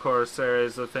 of course, there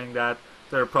is a thing that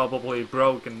they're probably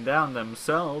broken down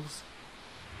themselves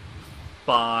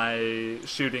by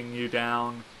shooting you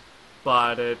down,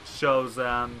 but it shows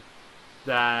them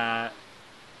that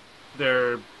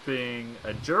they're being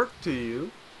a jerk to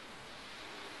you,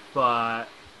 but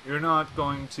you're not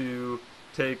going to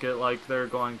take it like they're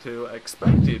going to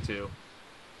expect you to.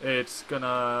 It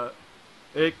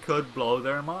could blow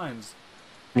their minds.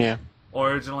 Yeah.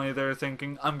 Originally they're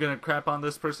thinking, I'm gonna crap on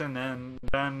this person, and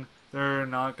then they're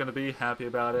not gonna be happy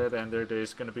about it, and their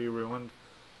day's gonna be ruined.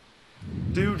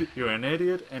 Dude, you're an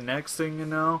idiot, and next thing you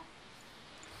know,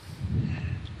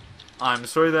 I'm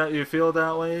sorry that you feel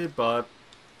that way, but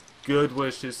good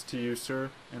wishes to you, sir.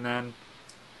 And then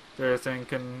they're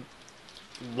thinking,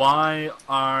 why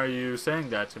are you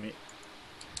saying that to me?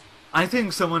 I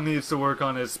think someone needs to work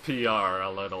on his PR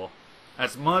a little.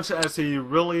 As much as he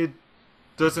really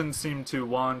doesn't seem to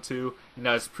want to, and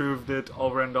has proved it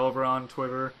over and over on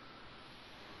Twitter.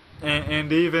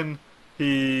 And even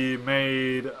he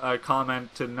made a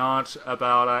comment to Notch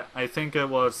about, I think it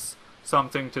was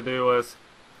something to do with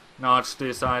Notch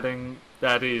deciding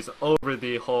that he's over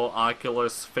the whole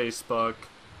Oculus Facebook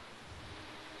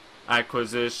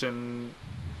acquisition,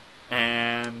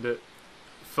 and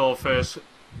Phil Fish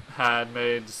had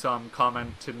made some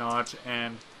comment to Notch,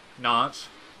 and Notch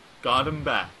got him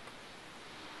back.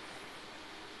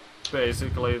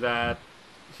 Basically that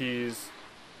he's...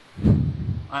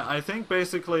 I think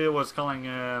basically it was calling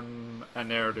him a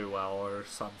ne'er-do-well or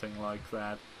something like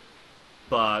that.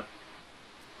 But,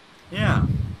 yeah.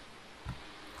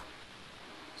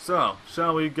 So,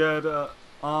 shall we get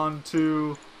on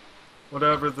to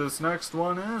whatever this next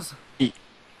one is?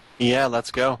 Yeah,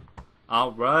 let's go.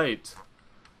 Alright.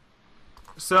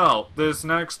 So, this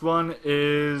next one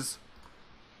is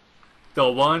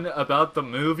the one about the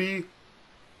movie,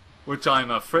 which I'm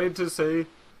afraid to say.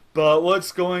 But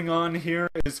what's going on here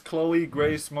is Chloe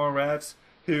Grace Moretz,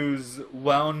 who's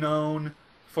well known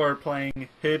for playing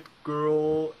Hit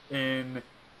Girl in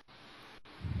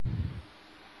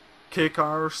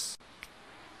Kick-Arse.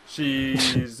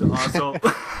 She's also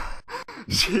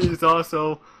she's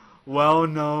also well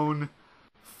known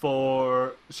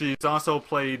for, she's also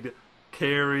played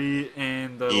Carrie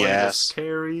in the latest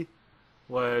Carrie,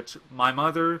 which my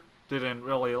mother didn't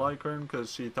really like her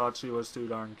because she thought she was too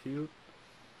darn cute.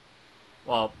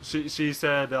 Well, she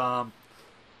said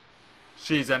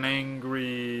she's an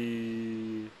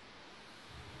angry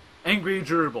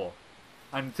gerbil.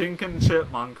 I'm thinking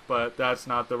chipmunk, but that's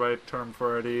not the right term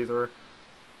for it either.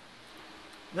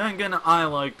 Then again, I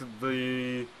liked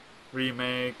the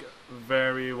remake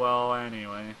very well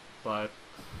anyway, but...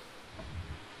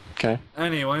 Okay.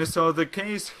 Anyway, so the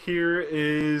case here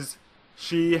is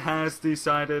she has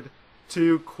decided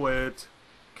to quit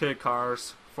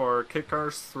Kick-Arse for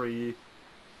Kick-Arse 3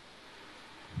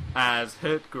 as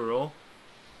Hit Girl.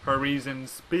 Her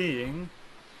reasons being,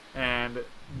 and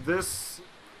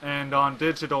on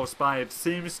Digital Spy it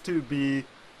seems to be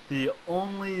the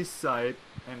only site,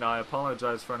 and I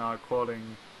apologize for not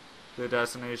quoting the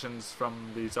destinations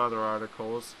from these other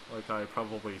articles like I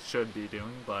probably should be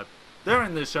doing, but they're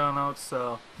in the show notes,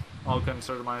 so I'll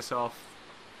consider myself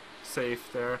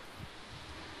safe there.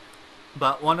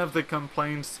 But one of the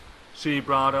complaints she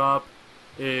brought up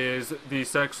is the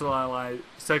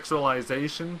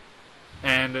sexualization,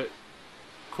 and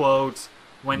quotes,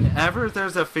 "Whenever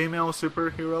there's a female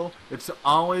superhero, it's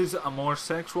always a more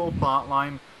sexual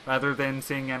plotline rather than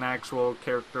seeing an actual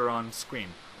character on screen.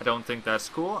 I don't think that's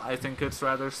cool. I think it's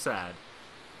rather sad."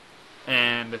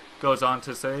 And goes on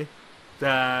to say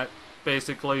that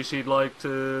basically she'd like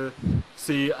to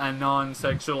see a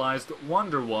non-sexualized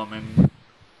Wonder Woman,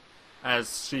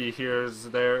 as she hears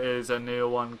there is a new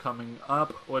one coming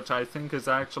up, which I think is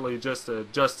actually just a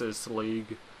Justice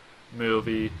League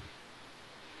movie.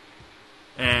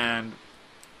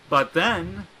 But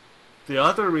then, the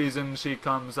other reason she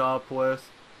comes up with,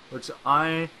 which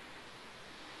I,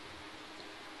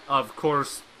 of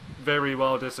course, very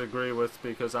well disagree with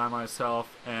because I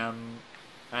myself am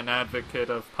an advocate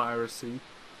of piracy,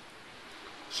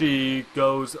 she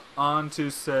goes on to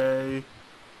say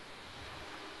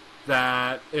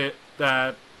that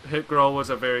Hit Girl was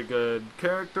a very good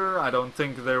character. I don't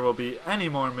think there will be any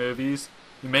more movies.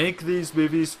 You make these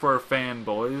movies for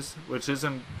fanboys, which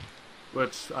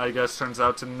I guess turns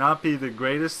out to not be the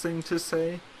greatest thing to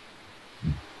say,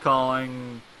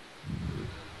 calling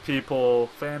people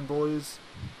fanboys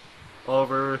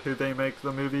over who they make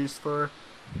the movies for.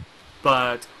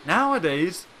 But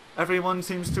nowadays, everyone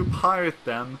seems to pirate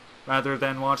them rather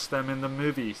than watch them in the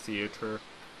movie theater.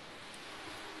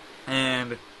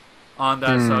 And on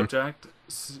that subject,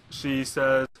 she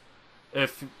says,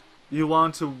 if you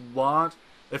want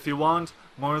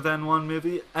more than one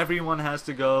movie, everyone has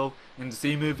to go and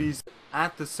see movies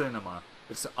at the cinema.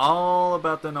 It's all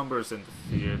about the numbers in the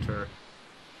theater.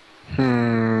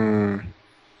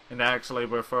 And actually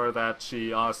before that,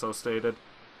 she also stated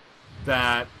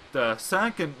that the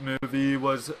second movie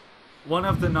was one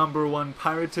of the #1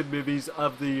 pirated movies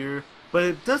of the year, but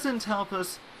it doesn't help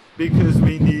us because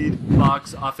we need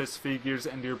box office figures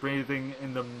and you're breathing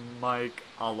in the mic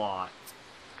a lot.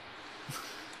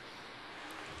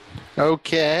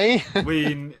 Okay.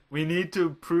 we need to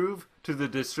prove to the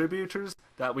distributors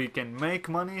that we can make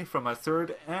money from a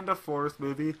third and a fourth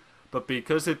movie, but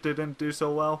because it didn't do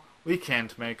so well, we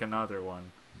can't make another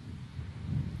one.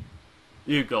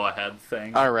 You go ahead,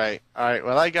 Thing. Alright.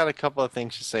 Well, I got a couple of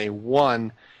things to say.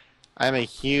 One, I'm a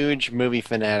huge movie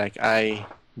fanatic. I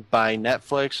buy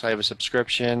Netflix, I have a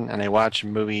subscription, and I watch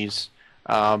movies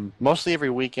mostly every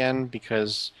weekend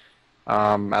because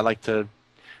I like to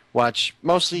watch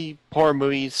mostly horror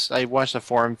movies. I watched a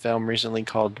foreign film recently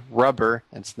called Rubber.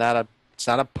 It's not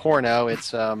a porno.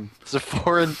 It's a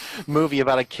foreign movie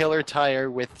about a killer tire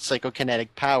with psychokinetic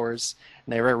powers,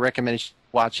 and I recommend you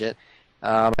watch it.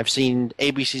 I've seen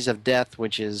ABCs of Death,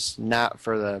 which is not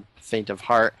for the faint of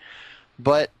heart.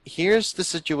 But here's the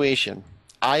situation.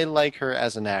 I like her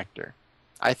as an actor.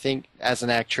 I think as an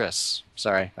actress.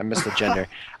 Sorry, I missed the gender.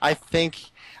 I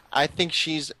think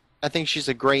she's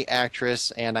a great actress,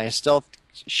 and I still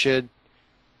should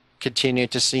continue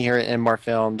to see her in more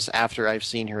films after I've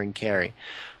seen her in Carrie.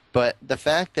 But the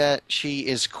fact that she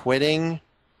is quitting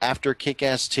after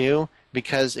Kick-Ass 2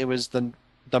 because it was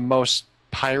the most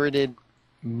pirated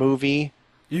movie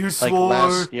You like swore.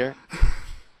 last year.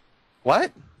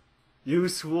 What? You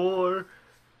swore.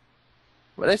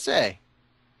 What'd I say?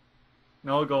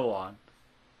 No, go on.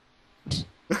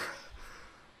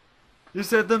 You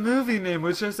said the movie name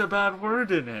was just a bad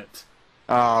word in it.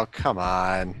 Oh, come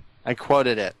on. I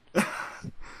quoted it.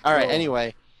 All right, Oh.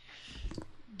 anyway,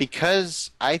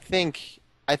 because I think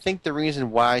the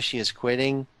reason why she is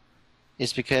quitting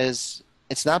is because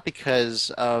it's not because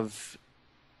of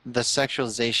the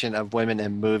sexualization of women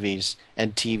in movies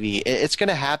and TV. It's going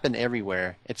to happen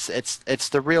everywhere. It's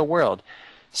the real world.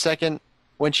 Second,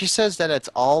 when she says that it's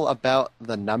all about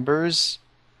the numbers,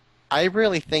 I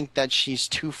really think that she's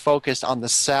too focused on the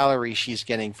salary she's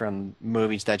getting from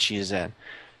movies that she's in.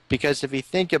 Because if you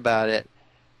think about it,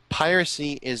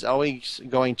 piracy is always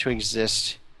going to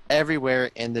exist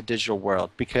everywhere in the digital world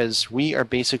because we are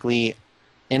basically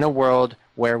in a world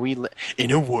where we live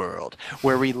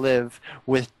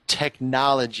with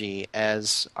technology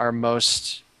as our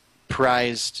most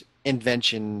prized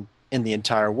invention in the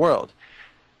entire world.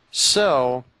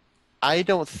 So, I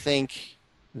don't think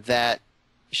that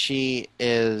she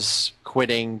is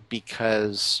quitting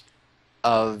because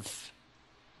of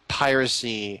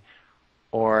piracy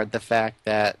or the fact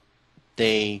that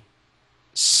they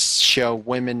show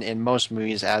women in most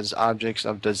movies as objects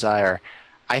of desire.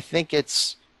 I think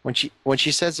it's when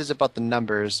she says it's about the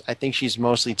numbers, I think she's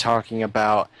mostly talking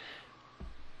about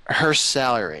her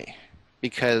salary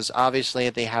because obviously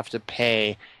they have to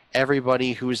pay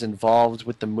everybody who's involved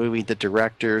with the movie, the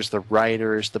directors, the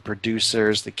writers, the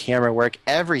producers, the camera work,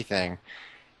 everything.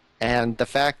 And the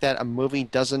fact that a movie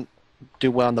doesn't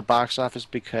do well in the box office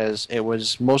because it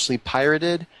was mostly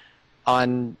pirated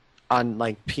on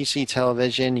like PC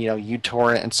television,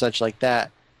 uTorrent and such like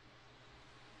that.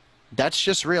 That's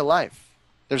just real life.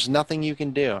 There's nothing you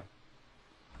can do.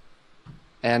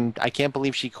 And I can't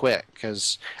believe she quit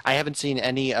because I haven't seen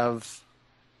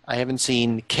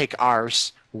Kick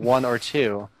Arse 1 or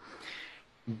 2,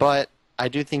 but I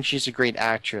do think she's a great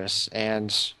actress,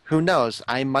 and who knows,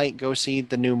 I might go see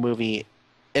the new movie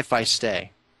if I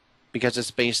stay, because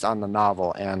it's based on the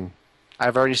novel, and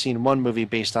I've already seen one movie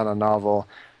based on a novel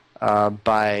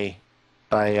by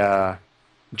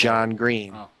John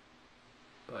Green. Oh.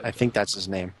 I think that's his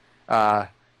name. The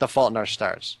Fault in Our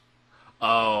Stars.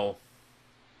 Oh.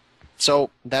 So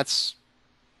that's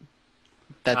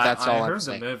all I I'm heard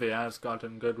saying. the movie has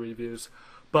gotten good reviews,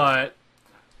 but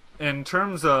in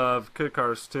terms of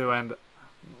Kick-Ass 2, and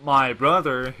my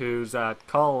brother, who's at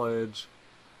college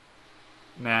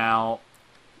now,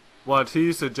 what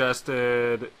he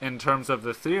suggested in terms of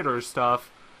the theater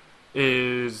stuff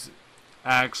is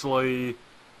actually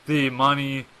the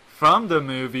money from the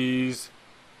movies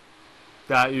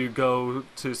that you go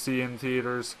to see in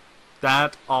theaters,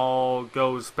 that all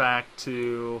goes back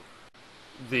to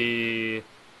the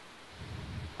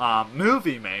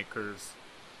movie makers,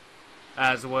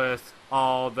 as with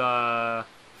all the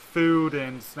food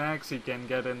and snacks he can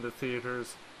get in the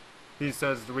theaters. He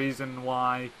says the reason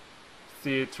why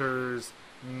theaters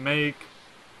make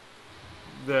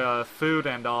the food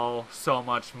and all so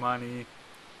much money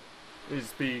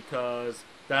is because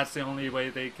that's the only way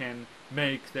they can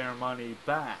make their money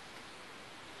back,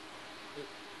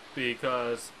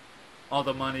 because all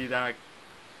the money that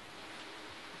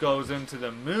goes into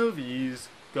the movies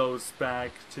goes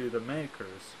back to the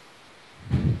makers.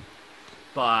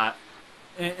 But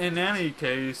in any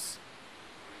case,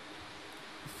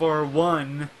 for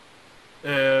one,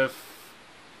 if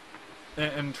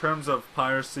in terms of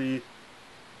piracy,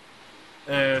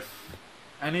 if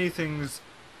anything's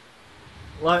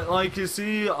like you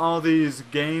see all these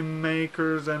game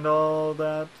makers and all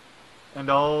that, and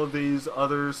all these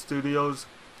other studios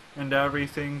and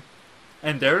everything,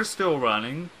 and they're still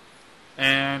running,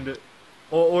 and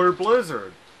or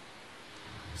Blizzard.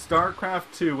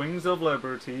 StarCraft 2 Wings of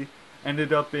Liberty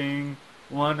ended up being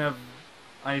one of,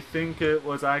 I think it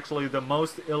was actually the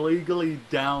most illegally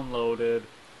downloaded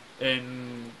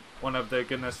in one of the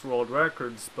Guinness World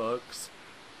Records books.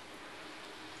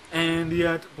 And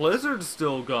yet Blizzard's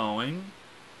still going.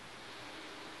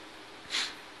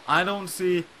 I don't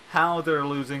see how they're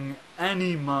losing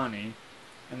any money.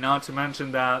 And not to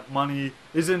mention that money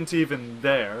isn't even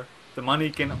there. The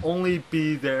money can only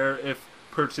be there if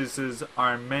purchases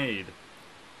are made.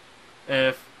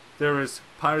 If there is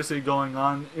piracy going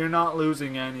on, you're not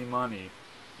losing any money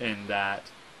in that.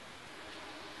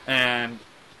 And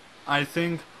I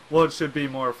think what should be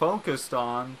more focused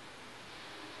on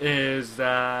is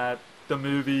that the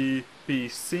movie be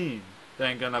seen.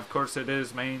 Then again, of course, it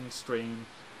is mainstream,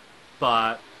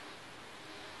 but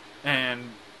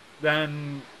and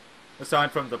then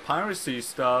aside from the piracy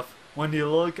stuff, when you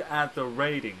look at the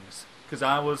ratings, because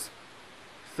I was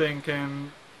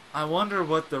thinking, I wonder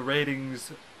what the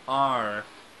ratings are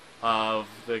of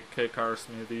the Kit Cars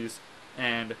movies,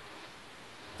 and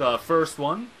the first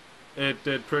one, it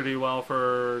did pretty well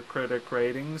for critic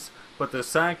ratings, but the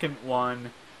second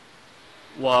one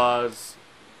was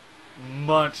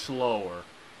much lower.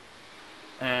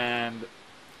 And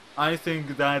I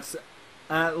think that's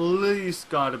at least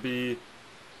gotta be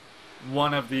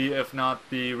one of the, if not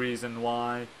the reason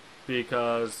why,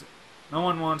 because no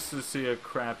one wants to see a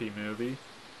crappy movie.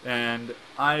 And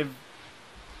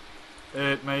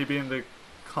it may be in the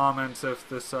comments if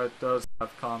the site does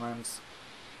have comments,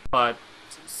 but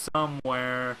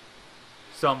somewhere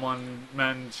someone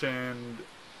mentioned,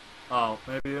 oh,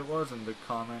 maybe it was in the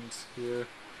comments here.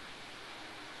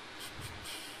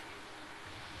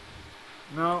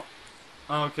 No,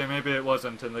 okay, maybe it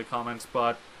wasn't in the comments,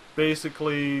 but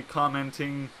basically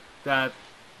commenting that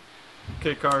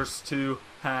Kit Cars 2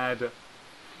 had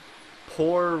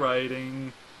poor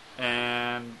writing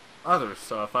and other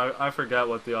stuff. I forget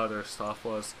what the other stuff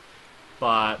was,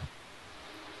 but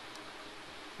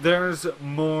there's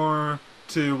more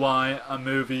to why a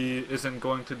movie isn't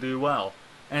going to do well.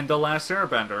 And The Last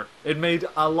Airbender, it made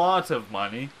a lot of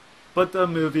money, but the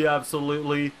movie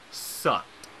absolutely sucked.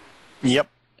 Yep.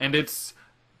 And it's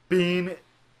been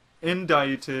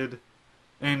indicted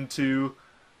into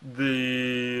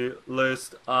the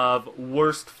list of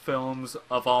worst films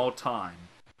of all time.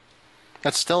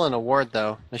 That's still an award,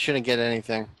 though. They shouldn't get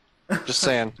anything. Just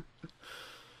saying.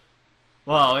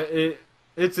 Well,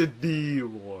 it's a D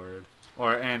award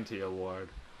or anti-award.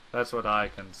 That's what I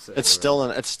consider. It's still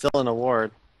an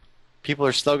award. People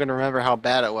are still going to remember how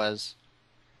bad it was.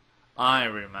 I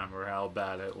remember how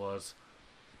bad it was.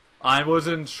 I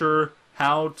wasn't sure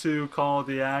how to call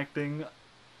the acting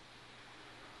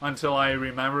until I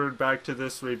remembered back to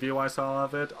this review I saw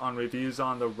of it on Reviews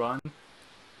on the Run,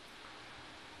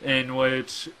 in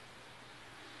which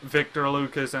Victor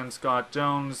Lucas and Scott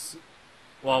Jones,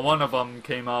 well, one of them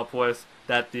came up with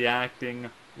that the acting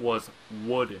was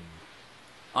wooden.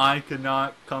 I could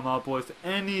not come up with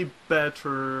any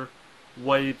better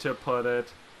way to put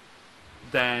it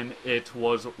than it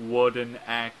was wooden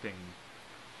acting.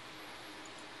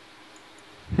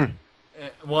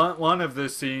 One of the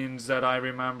scenes that I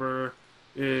remember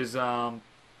is when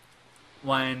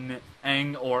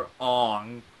Aang or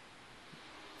Ong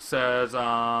says,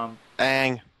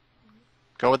 Aang.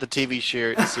 Go with the TV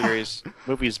series.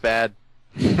 Movie's bad.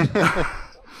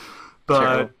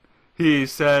 But he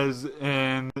says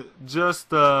in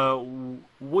just the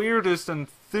weirdest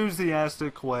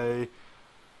enthusiastic way,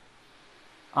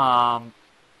 I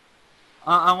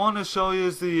want to show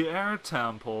you the air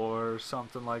temple or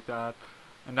something like that.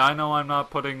 And I know I'm not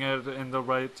putting it in the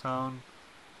right tone.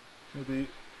 Maybe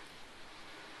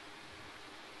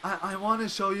I want to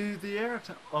show you the air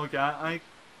temple. Okay,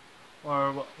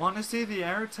 or want to see the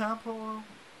air temple?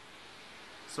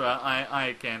 So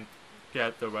I can't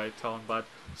get the right tone, but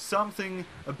something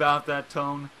about that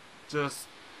tone just,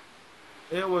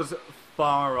 it was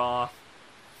far off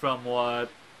from what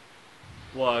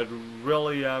would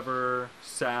really ever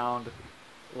sound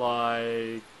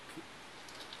like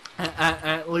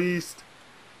at least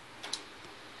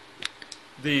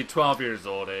the 12 years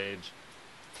old age.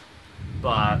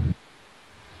 But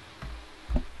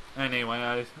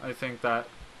anyway, I think that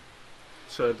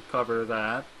should cover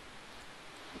that.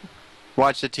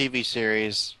 Watch the TV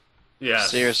series.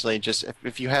 Yes. Seriously, just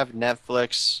if you have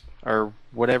Netflix or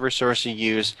whatever source you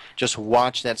use, just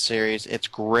watch that series. It's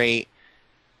great.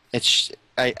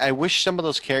 I wish some of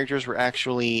those characters were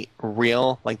actually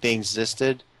real, like they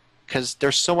existed, because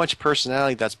there's so much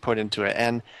personality that's put into it,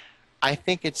 and I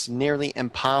think it's nearly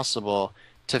impossible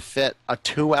to fit a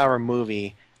 2-hour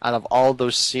movie out of all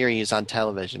those series on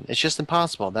television. It's just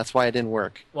impossible. That's why it didn't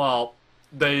work. Well,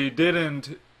 they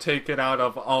didn't take it out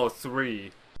of all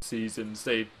 3 seasons.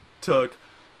 M.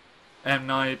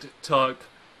 Night took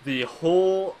the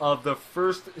whole of the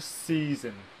first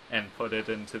season and put it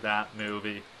into that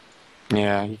movie.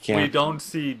 Yeah, you can't. We don't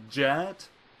see Jet.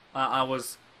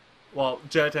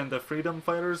 Jet and the Freedom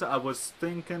Fighters. I was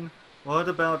thinking, what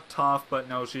about Toph? But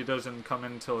no, she doesn't come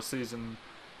until season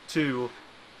 2.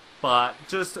 But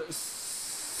just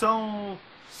so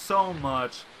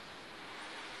much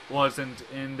wasn't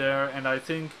in there, and I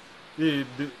think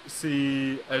you'd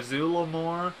see Azula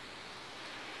more.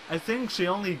 I think she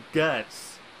only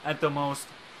gets, at the most,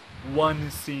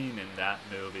 one scene in that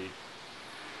movie.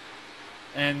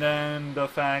 And then the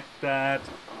fact that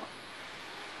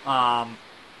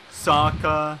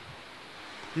Sokka,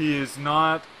 he is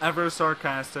not ever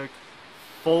sarcastic,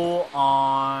 full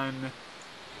on,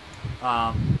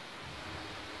 I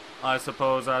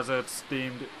suppose as it's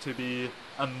deemed to be,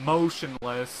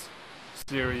 emotionless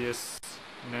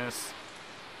seriousness.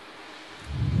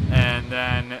 And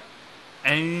then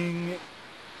Aang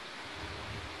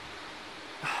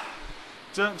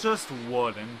just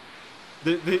wouldn't.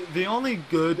 The only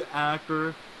good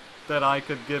actor that I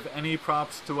could give any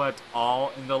props to at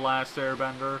all in The Last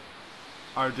Airbender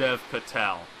are Dev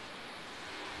Patel.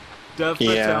 Dev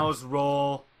Patel's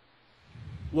role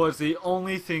was the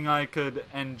only thing I could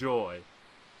enjoy.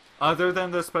 Other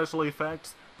than the special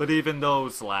effects, but even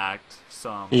those lacked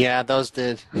some. Yeah, those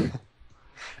did.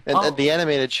 And the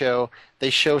animated show, they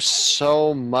show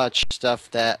so much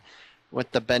stuff that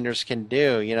what the benders can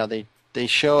do. You know, they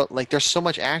show, like, there's so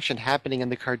much action happening in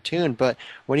the cartoon, but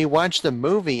when you watch the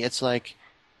movie, it's like,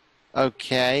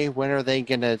 okay, when are they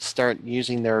going to start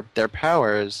using their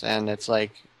powers? And it's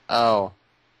like, oh,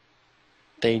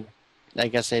 I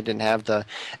guess they didn't have the...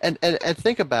 And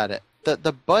think about it.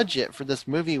 The budget for this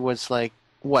movie was like,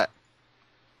 what?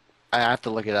 I have to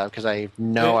look it up because I have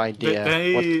no idea.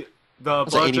 The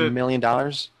was budget, it $80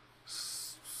 million?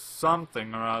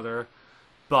 Something or other,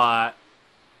 but...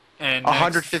 And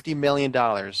 $150 million.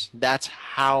 That's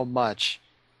how much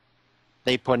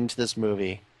they put into this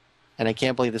movie. And I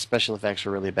can't believe the special effects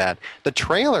were really bad. The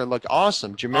trailer looked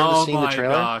awesome. Do you remember seeing the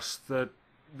trailer? Oh my gosh,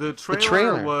 the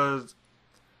trailer was...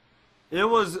 It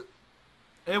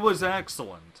was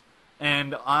excellent.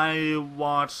 And I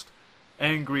watched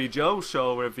Angry Joe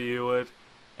Show review it,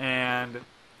 and...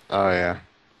 Oh, yeah.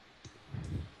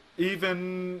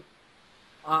 Even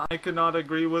I could not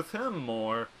agree with him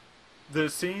more. The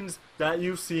scenes that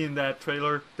you see in that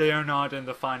trailer, they are not in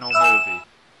the final movie.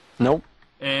 Nope.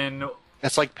 And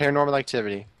it's like Paranormal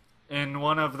Activity. In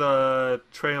one of the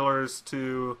trailers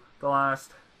to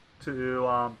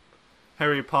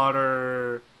Harry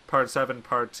Potter Part 7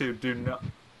 Part 2,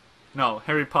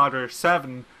 Harry Potter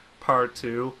 7 Part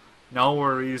 2, no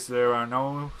worries, there are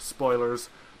no spoilers,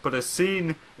 but a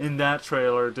scene in that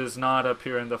trailer does not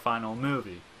appear in the final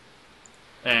movie.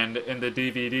 And in the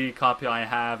DVD copy I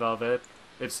have of it,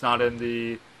 it's not in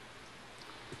the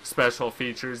special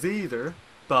features either,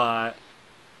 but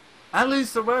at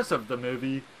least the rest of the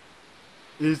movie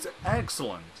is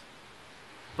excellent.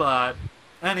 But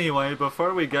anyway,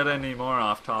 before we get any more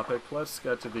off topic, let's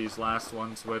get to these last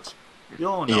ones, which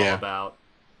you'll know about.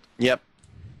 Yep.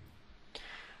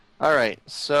 Alright,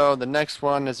 so the next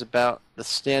one is about the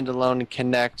standalone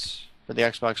Kinect for the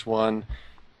Xbox One.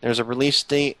 There's a release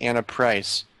date and a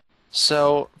price.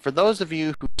 So, for those of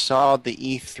you who saw the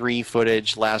E3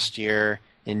 footage last year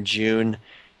in June,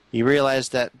 you realize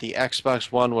that the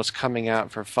Xbox One was coming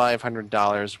out for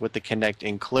 $500 with the Kinect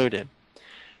included.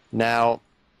 Now,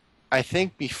 I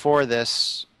think before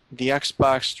this, the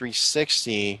Xbox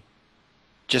 360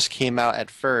 just came out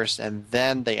at first, and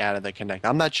then they added the Kinect.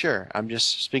 I'm not sure. I'm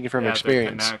just speaking from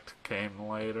experience. The Kinect came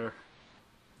later.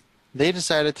 They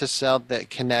decided to sell the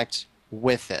Kinect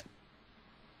with it.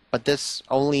 But this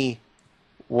only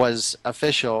was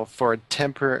official for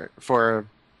a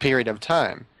period of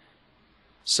time.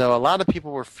 So a lot of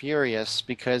people were furious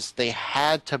because they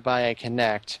had to buy a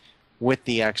Kinect with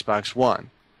the Xbox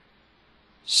One.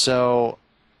 So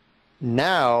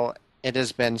now it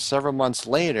has been several months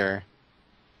later,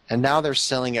 and now they're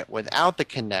selling it without the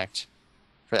Kinect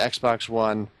for Xbox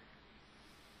One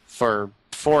for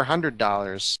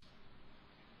 $400.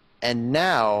 And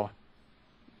now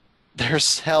they're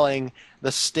selling the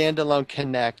standalone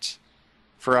Kinect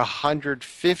for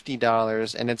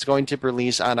 $150, and it's going to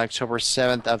release on October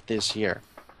 7th of this year.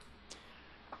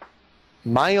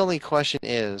 My only question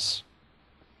is,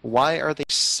 why are they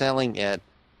selling it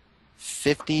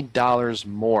 $50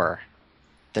 more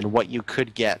than what you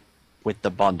could get with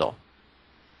the bundle?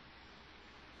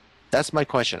 That's my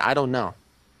question. I don't know.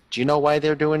 Do you know why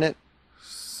they're doing it?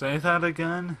 Say that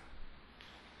again?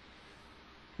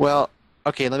 Well,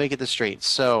 okay, let me get this straight.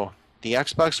 So, the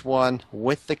Xbox One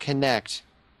with the Kinect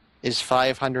is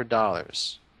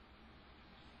 $500.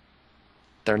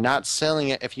 They're not selling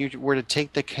it. If you were to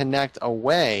take the Kinect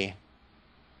away,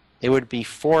 it would be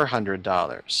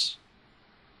 $400.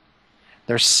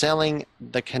 They're selling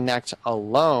the Kinect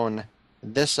alone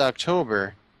this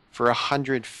October for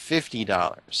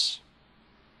 $150.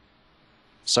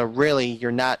 So really,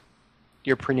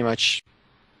 you're pretty much,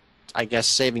 I guess,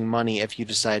 saving money if you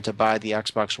decide to buy the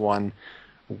Xbox One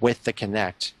with the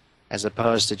Kinect, as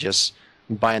opposed to just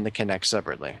buying the Kinect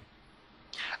separately.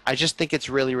 I just think it's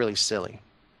really, really silly.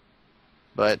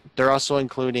 But they're also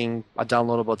including a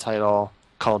downloadable title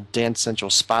called Dance Central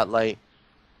Spotlight.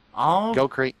 Go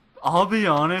create. I'll be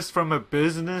honest, from a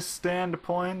business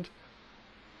standpoint,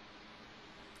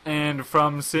 and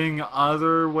from seeing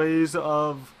other ways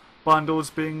of bundles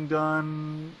being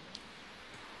done,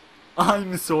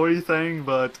 I'm sorry thing,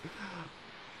 but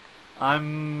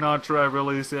I'm not sure I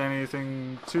really see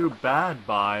anything too bad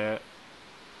by it.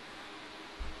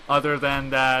 Other than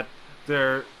that,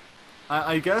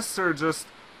 I guess they're just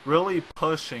really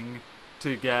pushing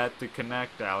to get the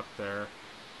Kinect out there.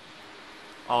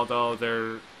 Although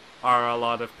there are a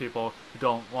lot of people who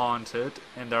don't want it,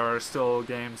 and there are still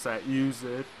games that use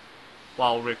it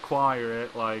while require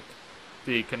it, like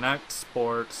the Kinect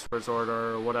Sports Resort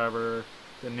or whatever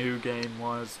the new game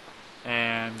was,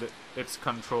 and its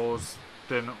controls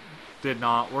did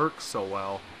not work so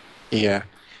well. Yeah.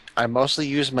 I mostly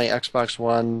use my Xbox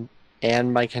One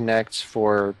and my Kinect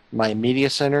for my media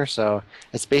center, so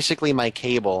it's basically my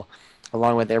cable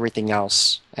along with everything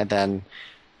else. And then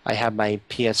I have my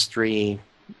PS3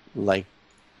 like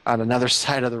on another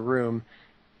side of the room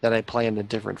that I play in a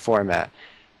different format.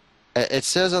 It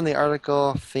says on the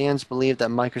article, fans believe that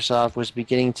Microsoft was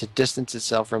beginning to distance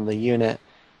itself from the unit,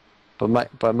 but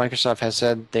Microsoft has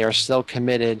said they are still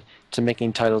committed to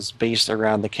making titles based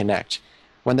around the Kinect.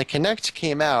 When the Kinect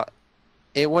came out,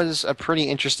 it was a pretty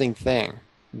interesting thing,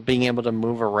 being able to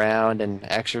move around and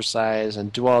exercise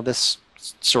and do all this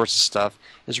sorts of stuff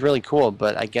is really cool,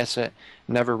 but I guess it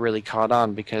never really caught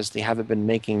on because they haven't been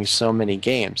making so many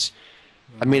games.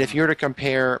 I mean, if you were to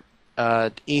compare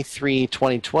E3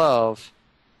 2012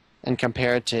 and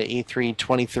compare it to E3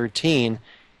 2013,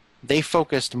 they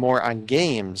focused more on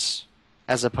games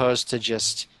as opposed to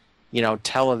just,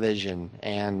 television.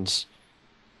 And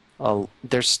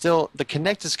there's still, the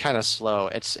Kinect is kind of slow.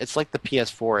 It's like the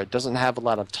PS4. It doesn't have a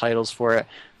lot of titles for it,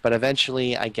 but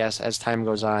eventually, I guess, as time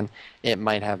goes on, it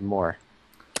might have more.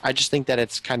 I just think that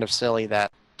it's kind of silly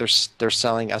that they're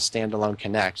selling a standalone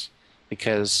Kinect,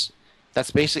 because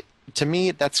that's to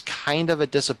me, that's kind of a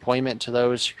disappointment to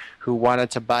those who wanted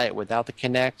to buy it without the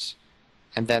Kinect,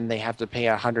 and then they have to pay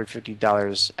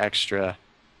 $150 extra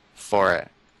for it.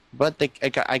 But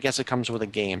I guess it comes with a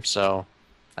game, so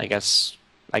I guess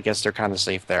they're kind of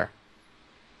safe there.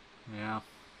 Yeah.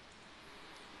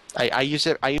 I use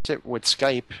it with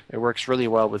Skype. It works really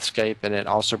well with Skype, and it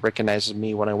also recognizes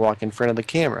me when I walk in front of the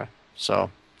camera. So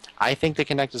I think the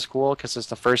Kinect is cool because it's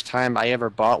the first time I ever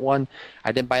bought one.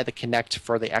 I didn't buy the Kinect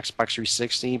for the Xbox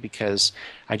 360 because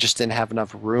I just didn't have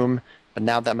enough room. But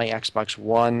now that my Xbox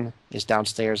One is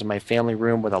downstairs in my family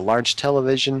room with a large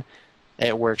television,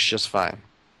 it works just fine.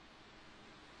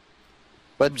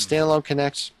 But standalone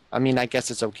Kinect, I mean, I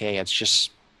guess it's okay. It's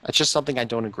just something I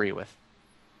don't agree with.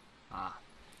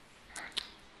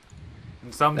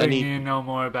 And something you know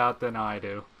more about than I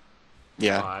do.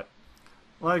 Yeah. But,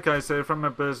 like I say, from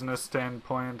a business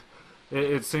standpoint,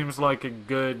 it seems like a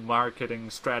good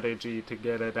marketing strategy to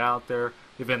get it out there,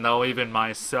 even though even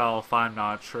myself, I'm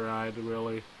not sure I'd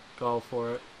really go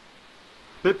for it.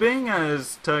 But being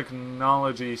as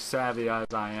technology savvy as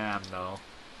I am, though,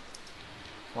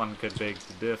 one could beg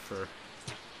to differ.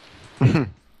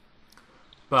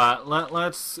 But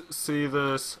let's see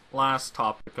this last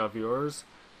topic of yours.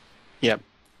 Yep.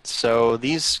 So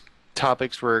these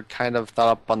topics were kind of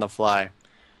thought up on the fly.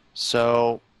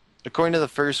 So according to the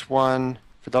first one,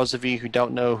 for those of you who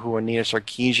don't know who Anita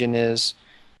Sarkeesian is,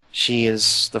 she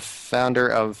is the founder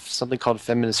of something called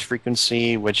Feminist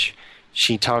Frequency, which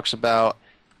she talks about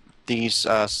these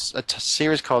a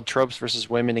series called Tropes versus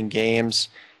Women in Games,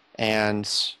 and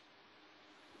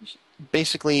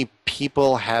basically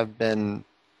people have been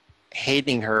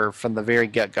hating her from the very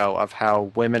get-go of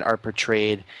how women are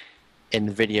portrayed in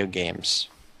video games.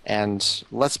 And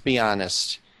let's be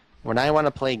honest, when I want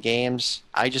to play games,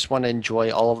 I just want to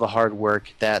enjoy all of the hard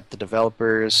work that the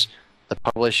developers, the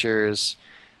publishers,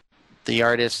 the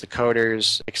artists, the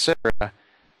coders, etc.,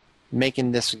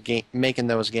 making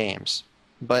those games.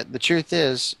 But the truth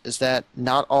is that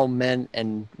not all men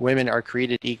and women are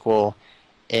created equal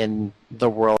in the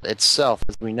world itself,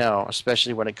 as we know,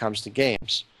 especially when it comes to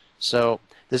games. So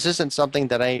this isn't something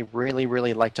that I really,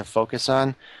 really like to focus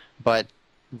on, but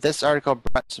this article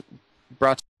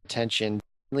brought to attention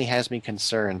really has me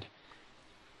concerned,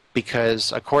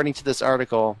 because according to this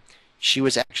article, she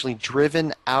was actually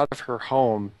driven out of her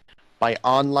home by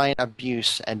online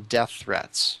abuse and death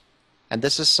threats. And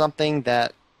this is something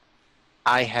that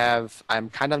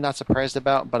I'm kind of not surprised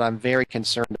about, but I'm very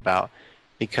concerned about,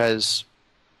 because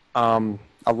a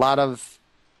lot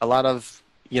of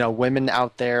women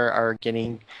out there are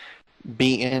getting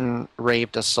beaten,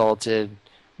 raped, assaulted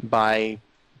by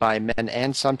by men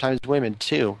and sometimes women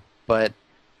too. But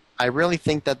I really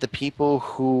think that the people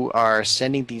who are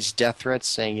sending these death threats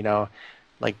saying,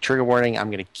 like trigger warning,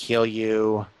 I'm going to kill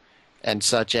you, and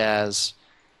such as,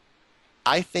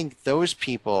 I think those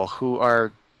people who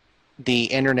are the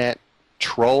internet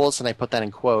trolls, and I put that in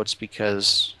quotes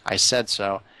because I said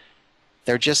so,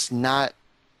 they're just not,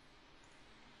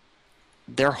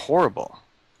 they're horrible.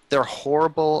 They're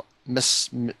horrible,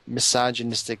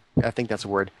 misogynistic, I think that's a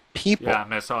word, people. Yeah,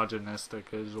 misogynistic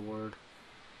is a word.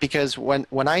 Because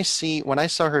when I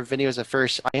saw her videos at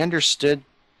first, I understood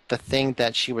the thing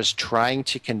that she was trying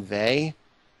to convey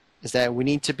is that we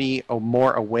need to be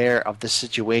more aware of the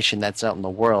situation that's out in the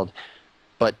world.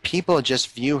 But people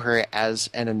just view her as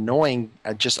an annoying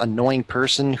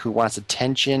person who wants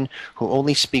attention, who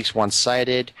only speaks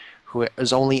one-sided, who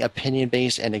is only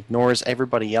opinion-based and ignores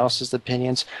everybody else's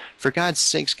opinions. For God's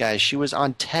sakes, guys, she was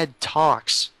on TED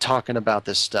Talks talking about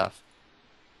this stuff.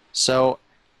 So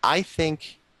I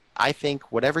think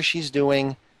whatever she's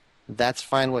doing, that's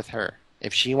fine with her.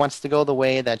 If she wants to go the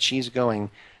way that she's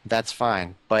going, that's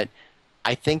fine. But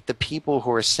I think the people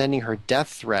who are sending her death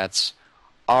threats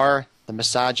are the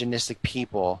misogynistic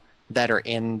people that are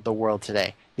in the world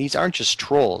today. These aren't just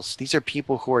trolls. These are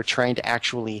people who are trying to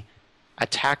actually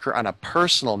attack her on a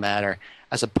personal matter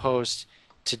as opposed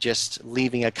to just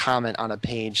leaving a comment on a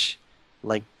page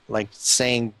like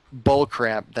saying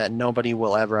bullcrap that nobody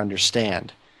will ever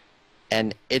understand.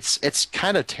 And it's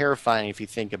kind of terrifying if you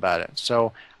think about it.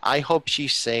 So I hope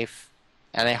she's safe,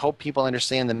 and I hope people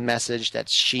understand the message that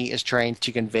she is trying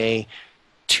to convey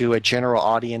to a general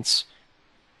audience.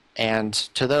 And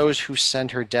to those who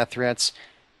send her death threats,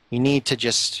 you need to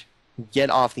just get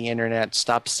off the internet,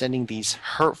 stop sending these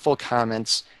hurtful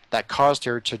comments that caused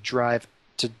her to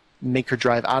make her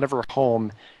drive out of her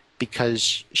home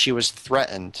because she was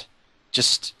threatened.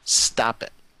 Just stop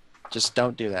it. Just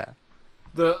don't do that.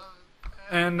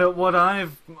 And what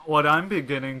I'm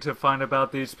beginning to find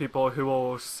about these people who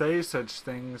will say such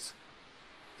things,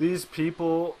 these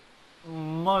people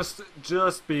must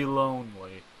just be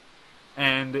lonely.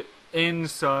 And in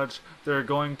such, they're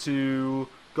going to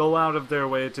go out of their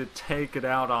way to take it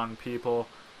out on people.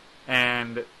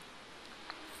 And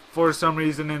for some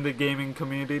reason in the gaming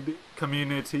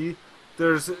community,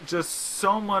 there's just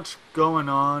so much going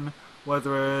on,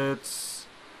 whether it's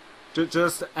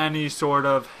just any sort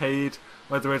of hate,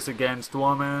 whether it's against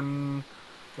women,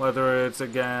 whether it's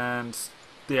against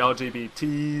the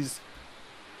LGBTs,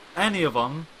 any of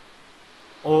them,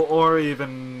 or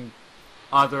even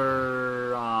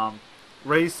other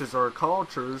races or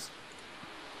cultures.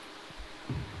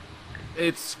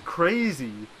 It's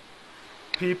crazy.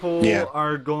 People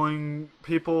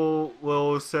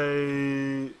will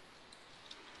say,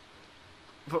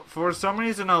 for some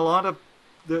reason,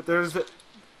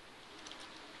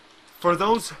 for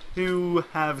those who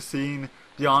have seen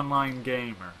The Online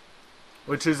Gamer,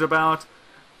 which is about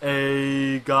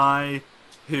a guy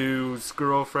whose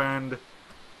girlfriend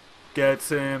gets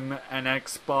him an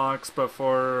Xbox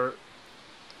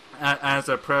as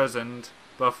a present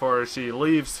before she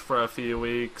leaves for a few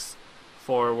weeks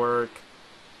for work,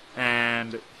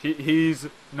 and he's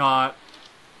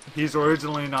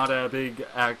originally not a big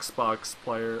Xbox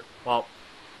player. Well,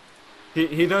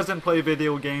 he doesn't play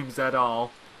video games at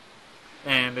all,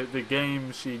 and the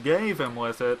game she gave him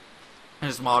with it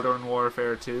is Modern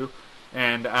Warfare 2,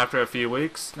 and after a few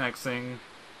weeks, next thing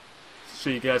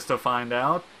she gets to find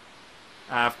out,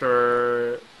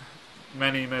 after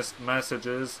many missed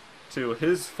messages to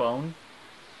his phone,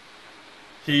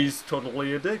 he's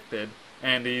totally addicted,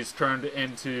 and he's turned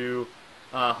into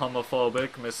a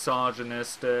homophobic,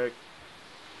 misogynistic,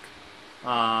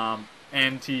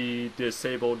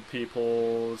 anti-disabled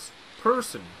people's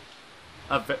person.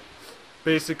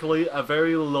 Basically a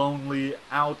very lonely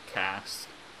outcast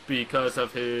because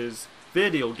of his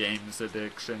video games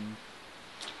addiction,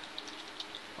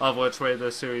 of which way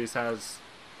the series has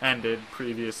ended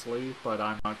previously, but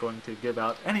I'm not going to give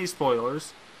out any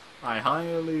spoilers. I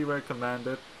highly recommend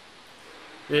it.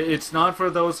 It's not for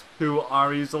those who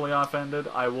are easily offended,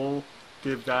 I will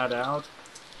give that out,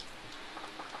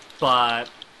 but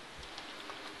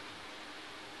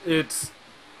it's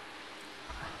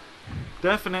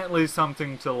definitely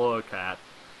something to look at,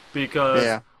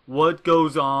 because what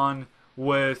goes on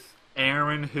with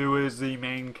Aaron, who is the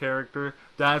main character,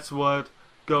 that's what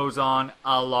goes on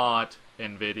a lot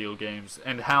in video games,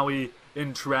 and how he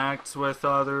interacts with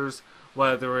others,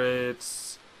 whether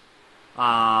it's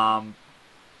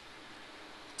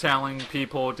telling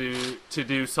people to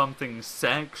do something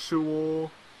sexual,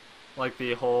 like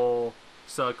the whole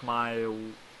suck my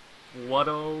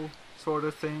whatto sort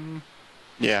of thing.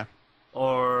 Yeah.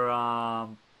 or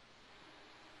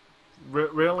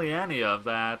really any of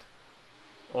that,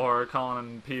 or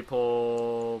calling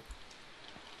people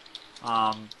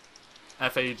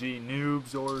FAG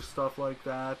noobs or stuff like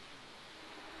that.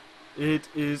 It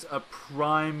is a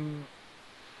prime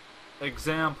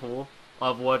example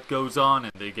of what goes on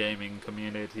in the gaming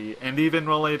community. And even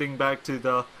relating back to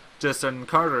the Justin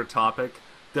Carter topic,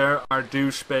 there are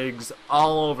douchebags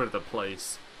all over the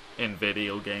place in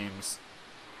video games.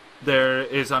 There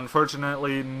is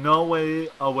unfortunately no way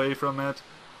away from it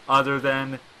other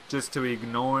than just to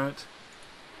ignore it.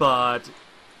 But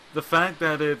the fact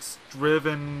that it's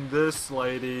driven this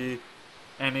lady,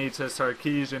 Anita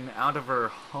Sarkeesian, out of her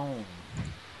home.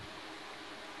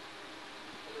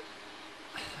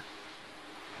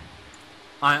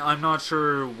 I'm not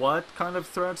sure what kind of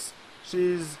threats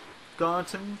she's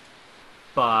gotten,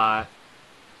 but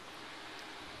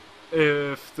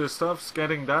if the stuff's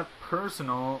getting that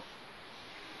personal,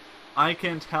 I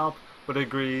can't help but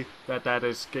agree that that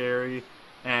is scary.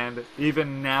 And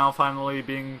even now finally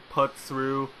being put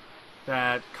through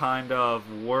that kind of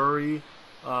worry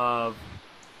of,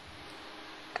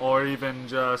 or even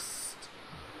just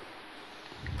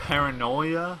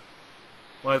paranoia,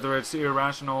 whether it's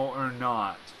irrational or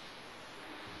not.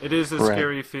 It is a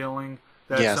scary feeling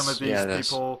that some of these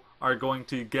people are going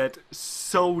to get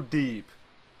so deep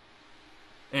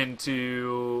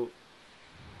into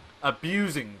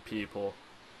abusing people.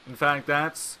 In fact,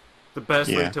 that's the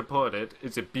best way to put it.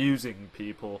 It's abusing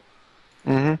people.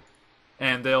 Mm-hmm.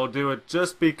 And they'll do it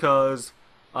just because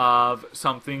of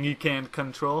something you can't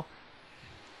control.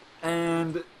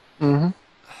 And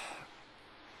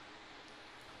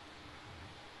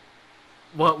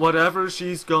whatever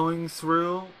she's going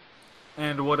through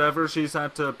and whatever she's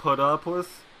had to put up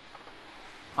with,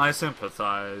 I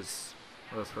sympathize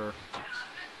with her.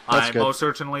 I most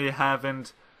certainly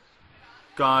haven't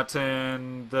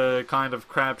gotten the kind of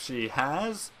crap she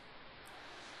has,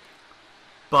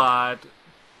 but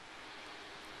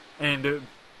and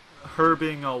her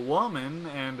being a woman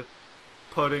and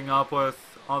putting up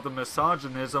with all the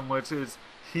misogynism, which is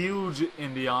huge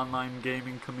in the online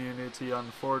gaming community,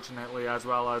 unfortunately, as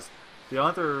well as the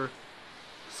other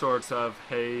sorts of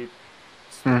hate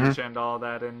speech and all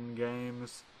that in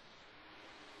games.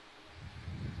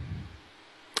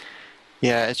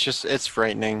 Yeah, it's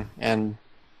frightening, and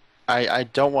I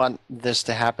don't want this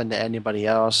to happen to anybody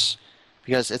else,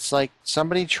 because it's like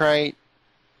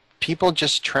people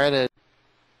just try to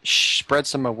spread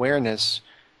some awareness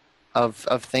of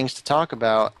things to talk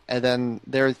about, and then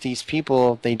there are these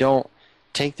people, they don't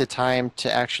take the time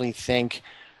to actually think,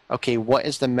 okay, what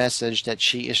is the message that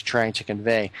she is trying to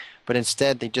convey? But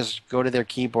instead, they just go to their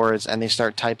keyboards and they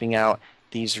start typing out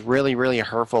these really, really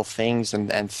hurtful things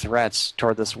and threats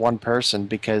toward this one person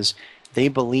because they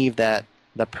believe that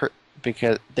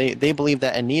they believe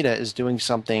that Anita is doing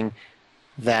something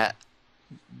that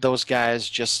those guys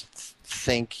just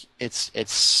think it's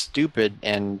stupid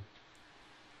and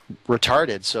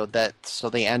retarded, so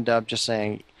they end up just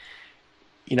saying,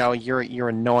 you know, you're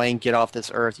annoying, get off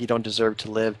this earth, you don't deserve to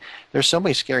live. There's so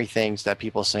many scary things that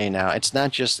people say now. It's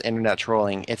not just internet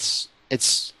trolling, it's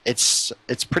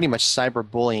pretty much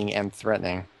cyberbullying and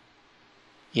threatening,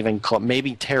 even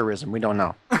maybe terrorism. We don't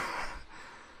know.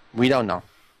 We don't know.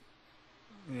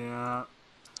 Yeah.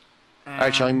 All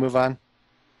right, shall we move on?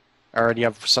 Or do you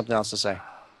have something else to say?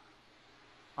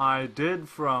 I did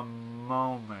for a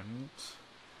moment,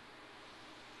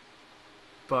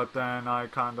 but then I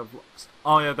kind of lost.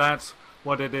 Oh yeah, that's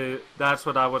what it is. That's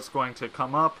what I was going to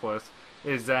come up with,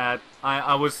 is that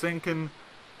I was thinking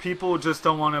people just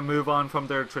don't want to move on from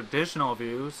their traditional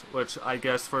views, which I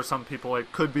guess for some people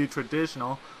it could be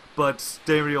traditional, but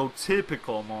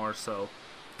stereotypical more so.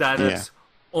 That it's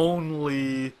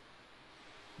only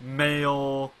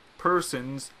male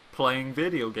persons playing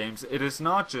video games. It is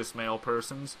not just male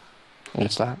persons.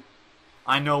 It's that.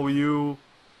 I know you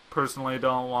personally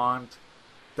don't want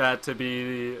that to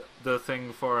be the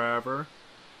thing forever,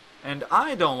 and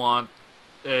I don't want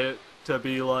it to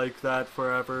be like that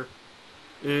forever.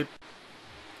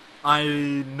 I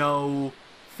know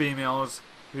females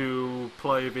who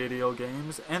play video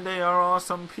games, and they are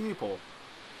awesome people.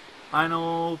 I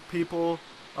know people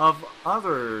of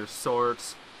other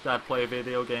sorts that play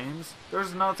video games.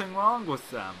 There's nothing wrong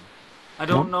with them. I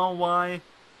don't know why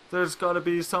there's gotta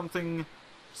be some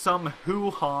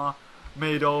hoo-ha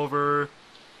made over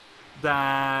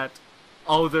that,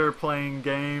 oh, they're playing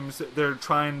games, they're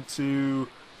trying to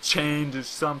change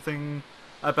something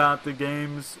about the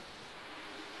games.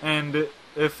 And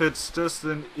if it's just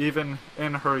even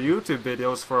in her YouTube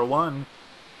videos, for one,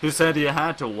 who said you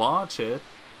had to watch it,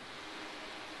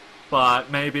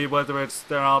 but maybe whether it's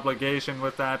their obligation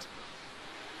with that,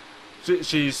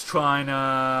 she's trying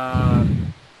to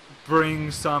bring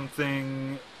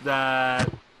something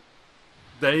that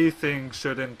they think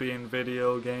shouldn't be in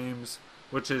video games,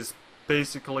 which is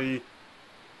basically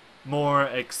more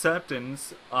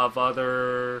acceptance of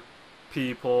other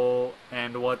people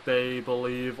and what they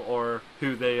believe or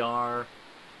who they are.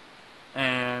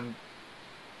 And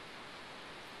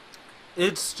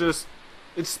it's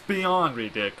beyond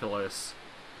ridiculous.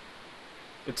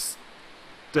 It's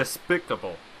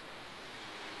despicable.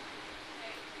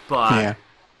 But Yeah.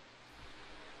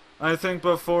 I think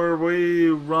before we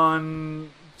run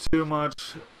too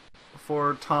much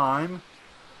for time,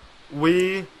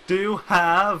 we do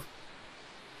have...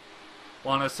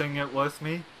 Want to sing it with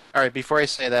me? All right, before I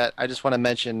say that, I just want to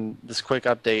mention this quick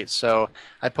update. So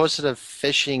I posted a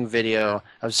phishing video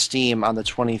of Steam on the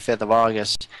 25th of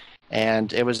August,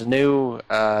 and it was a new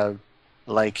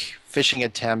phishing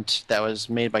attempt that was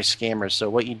made by scammers. So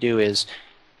what you do is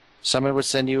someone would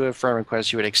send you a friend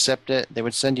request, you would accept it, they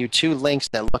would send you 2 links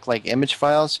that look like image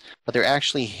files, but they're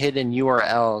actually hidden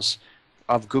URLs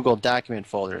of Google document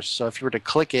folders. So if you were to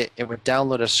click it, it would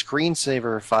download a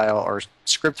screensaver file or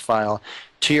script file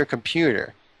to your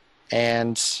computer.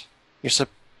 And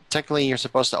technically you're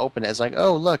supposed to open it. It's like,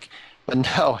 oh, look. But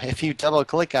no, if you double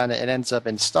click on it, it ends up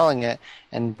installing it.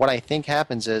 And what I think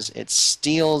happens is it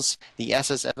steals the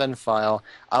SSFN file,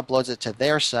 uploads it to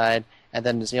their side, and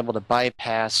then is able to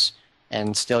bypass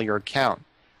and steal your account.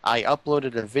 I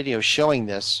uploaded a video showing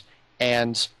this,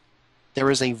 and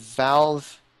there is a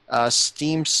Valve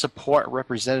Steam support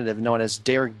representative known as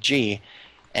Derek G,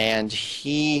 and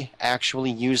he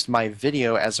actually used my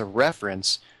video as a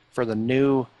reference for the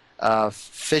new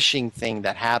phishing thing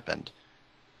that happened.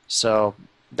 So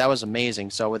that was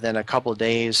amazing. So within a couple of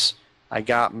days, I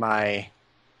got my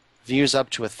views up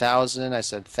to 1,000. I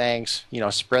said thanks,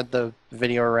 spread the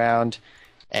video around,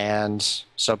 and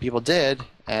so people did.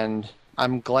 And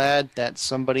I'm glad that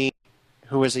somebody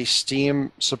who is a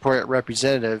Steam support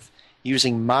representative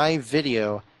using my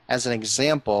video as an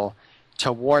example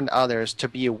to warn others to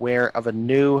be aware of a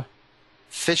new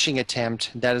phishing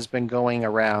attempt that has been going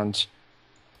around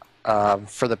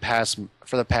for the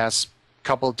past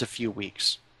couple to few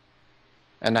weeks,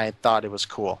 and I thought it was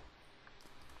cool.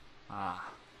 All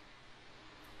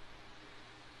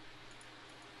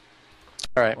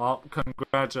right. Well,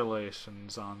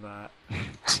 congratulations on that.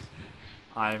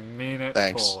 I mean it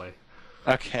Thanks. fully.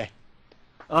 Okay.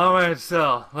 Alright,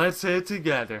 so let's say it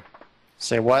together.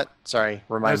 Say what? Sorry,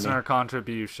 remind Listener me.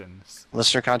 contributions.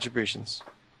 Listener contributions.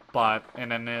 But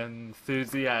in an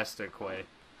enthusiastic way.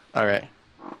 All right.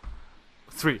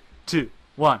 3, 2,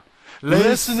 1.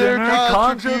 Listener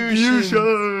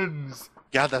contributions!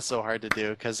 God, that's so hard to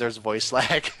do because there's voice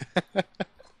lag.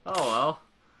 Oh well.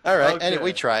 All right. Okay. Anyway,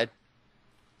 we tried.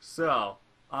 So,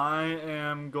 I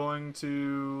am going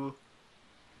to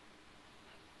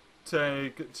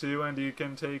take 2 and you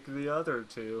can take the other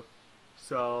 2.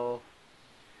 So,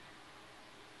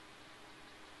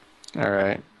 All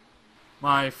right.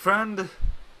 my friend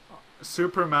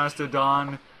Super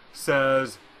Mastodon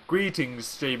says,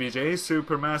 "Greetings, JBJ,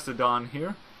 Super Mastodon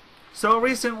here. So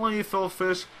recently, Phil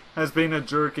Fish has been a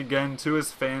jerk again to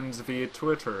his fans via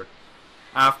Twitter.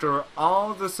 After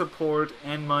all the support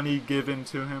and money given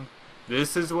to him,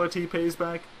 this is what he pays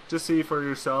back? Just see for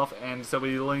yourself." And so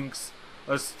he links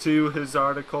us to his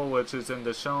article, which is in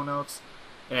the show notes,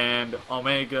 and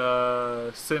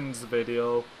Omega Sin's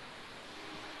video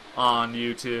on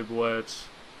YouTube, which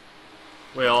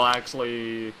we'll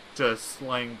actually just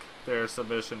link their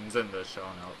submissions in the show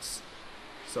notes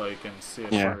so you can see it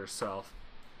for yourself.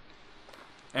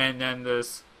 And then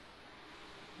this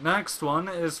next one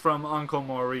is from Uncle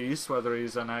Maurice, whether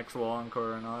he's an actual uncle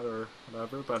or not or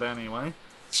whatever, but anyway.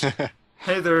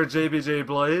 Hey there,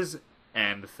 JBJblaze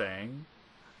and Thing.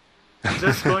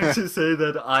 Just going to say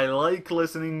that I like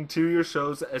listening to your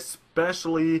shows,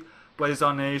 especially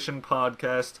BLAZONNATION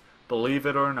Podcast, believe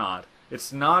it or not.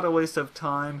 It's not a waste of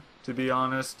time, to be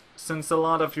honest, since a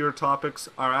lot of your topics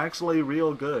are actually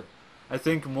real good. I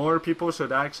think more people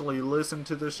should actually listen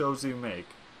to the shows you make.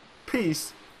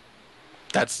 Peace.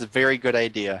 That's a very good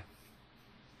idea.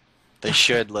 They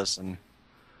should listen.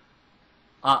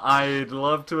 I'd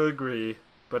love to agree,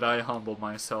 but I humble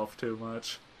myself too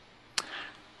much.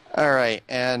 All right,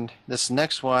 and this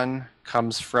next one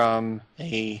comes from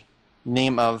a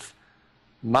name of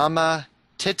Mama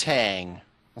Titang.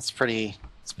 That's pretty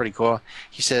cool.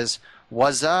 He says,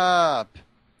 "What's up?"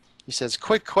 He says,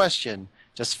 "Quick question.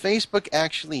 Does Facebook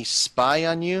actually spy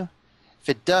on you? If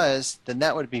it does, then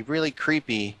that would be really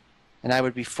creepy, and I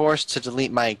would be forced to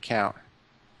delete my account.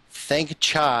 thank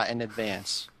Cha in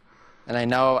advance. And I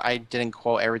know I didn't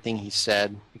quote everything he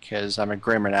said because I'm a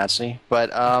grammar Nazi. But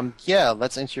yeah,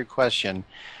 let's answer your question.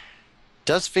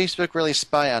 Does Facebook really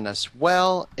spy on us?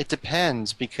 Well, it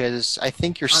depends because I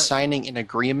think you're signing an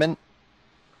agreement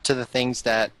to the things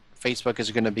that Facebook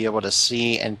is going to be able to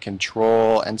see and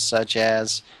control and such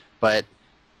as. But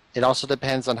it also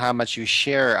depends on how much you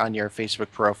share on your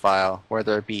Facebook profile,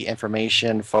 whether it be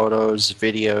information, photos,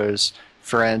 videos,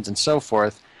 friends, and so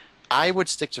forth. I would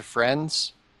stick to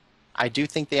friends. I do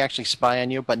think they actually spy on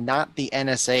you, but not the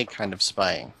NSA kind of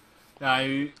spying.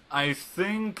 I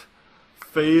think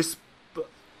Facebook,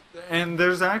 and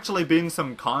there's actually been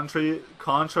some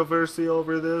controversy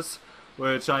over this,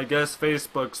 which I guess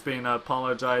Facebook's been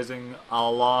apologizing a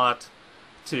lot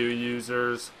to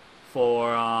users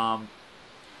for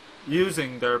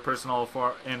using their personal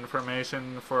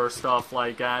information for stuff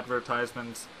like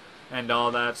advertisements and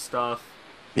all that stuff.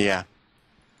 Yeah.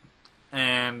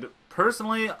 And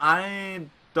personally, I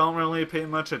don't really pay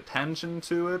much attention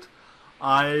to it.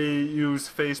 I use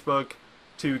Facebook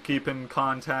to keep in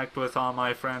contact with all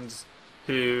my friends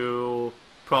who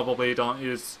probably don't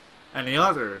use any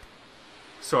other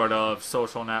sort of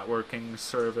social networking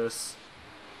service.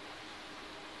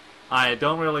 I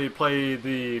don't really play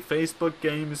the Facebook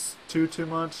games too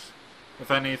much.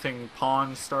 If anything,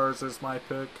 Pawn Stars is my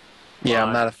pick. Yeah,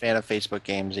 I'm not a fan of Facebook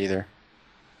games either.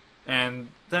 And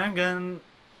then again,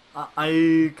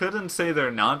 I couldn't say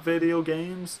they're not video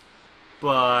games,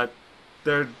 but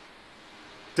they're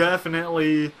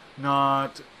definitely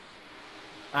not.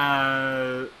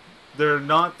 They're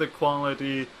not the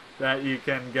quality that you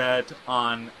can get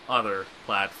on other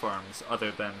platforms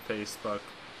other than Facebook.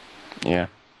 Yeah.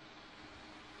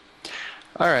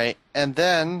 All right, and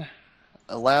then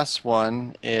the last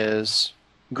one is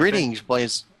Greetings,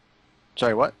 Blaze.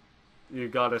 Sorry, what? You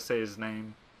gotta say his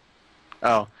name.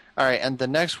 Oh, all right, and the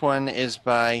next one is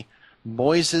by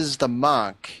Moises the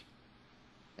Monk.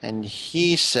 And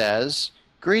he says,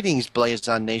 Greetings,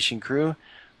 Blazon Nation crew.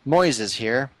 Moises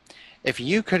here. If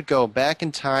you could go back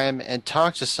in time and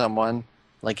talk to someone,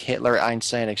 like Hitler,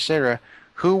 Einstein, etc.,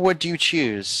 who would you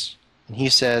choose? And he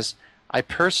says, I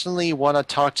personally want to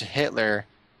talk to Hitler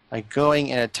by going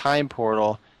in a time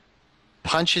portal,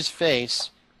 punch his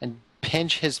face, and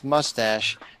pinch his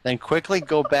mustache, then quickly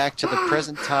go back to the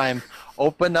present time,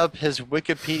 open up his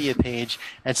Wikipedia page,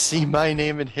 and see my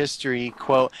name in history,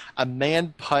 quote, a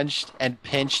man punched and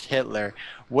pinched Hitler.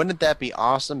 Wouldn't that be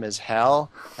awesome as hell?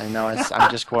 I know,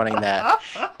 I'm just quoting that.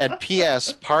 And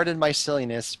P.S., pardon my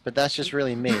silliness, but that's just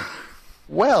really me.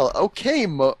 Well, okay,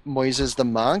 Moises the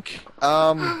Monk.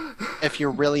 If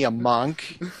you're really a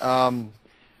monk.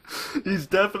 He's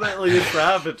definitely a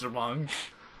savage monk.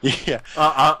 Yeah.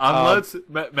 Unless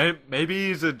maybe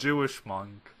he's a Jewish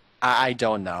monk. I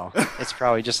don't know. It's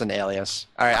probably just an alias.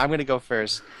 All right, I'm going to go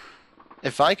first.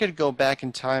 If I could go back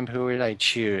in time, who would I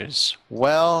choose?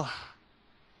 Well,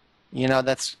 you know,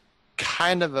 that's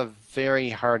kind of a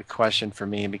very hard question for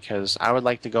me because I would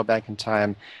like to go back in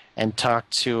time and talk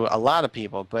to a lot of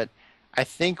people. But I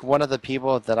think one of the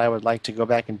people that I would like to go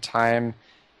back in time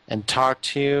and talk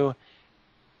to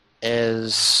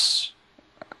is...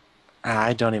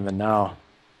 I don't even know.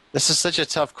 This is such a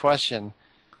tough question.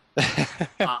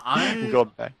 Go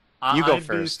back. You go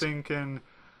first. I'd be thinking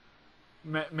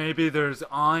maybe there's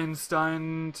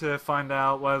Einstein to find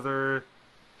out whether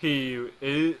he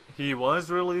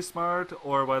was really smart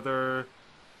or whether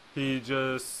he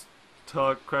just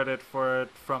took credit for it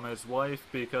from his wife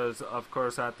because, of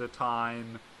course, at the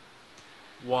time,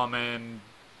 women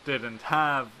didn't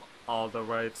have all the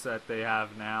rights that they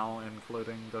have now,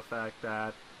 including the fact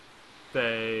that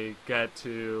they get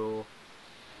to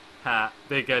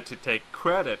take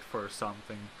credit for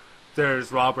something.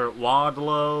 There's Robert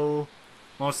Wadlow,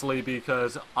 mostly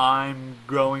because I'm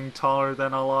growing taller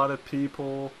than a lot of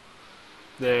people.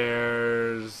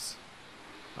 There's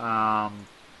Sir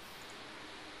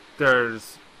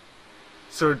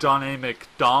John A.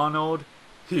 MacDonald,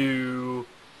 who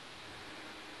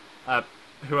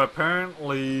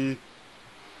apparently,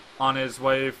 on his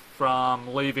way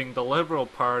from leaving the Liberal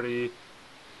Party,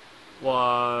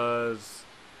 was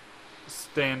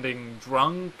standing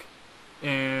drunk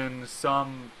in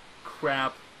some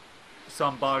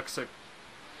box of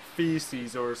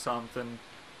feces or something,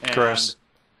 and Gross.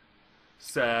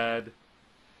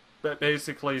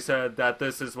 basically said that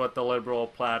this is what the Liberal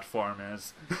platform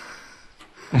is.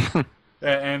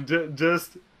 And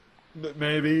just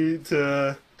maybe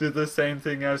to do the same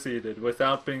thing as he did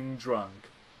without being drunk.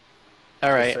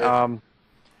 All right.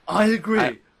 I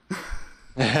agree.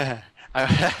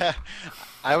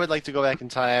 I would like to go back in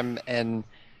time and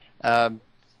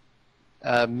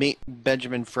meet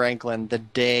Benjamin Franklin the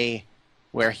day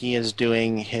where he is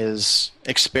doing his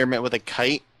experiment with a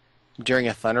kite during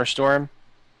a thunderstorm,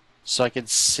 so I could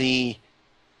see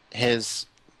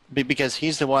because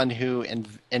he's the one who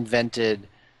invented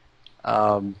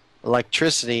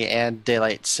electricity and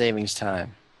daylight savings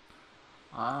time.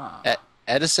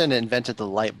 Edison invented the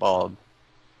light bulb.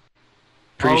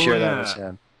 Pretty sure that was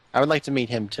him. I would like to meet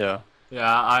him too.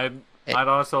 Yeah, I'd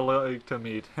also like to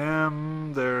meet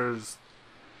him. There's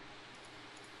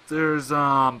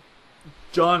John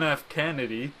F.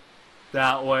 Kennedy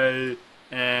that way,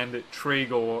 and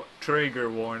trigger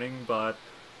warning, but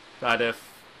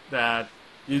that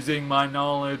using my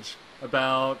knowledge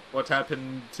about what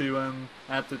happened to him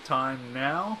at the time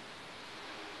now,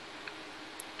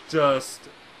 just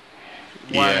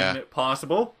when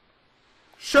possible,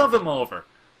 shove him over.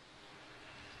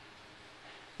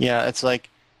 Yeah, it's like,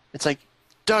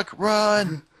 duck,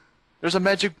 run! There's a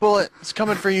magic bullet. It's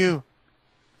coming for you.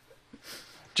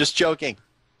 Just joking.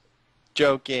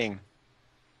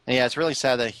 And yeah, it's really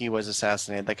sad that he was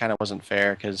assassinated. That kind of wasn't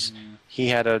fair because he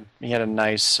had a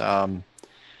nice,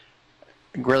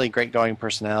 really great going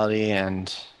personality,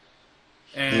 and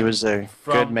he was a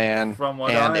good man.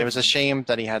 And it was a shame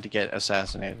that he had to get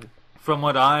assassinated. From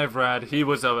what I've read, he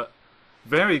was a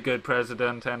very good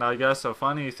president, and I guess a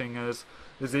funny thing is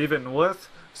even with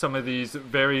some of these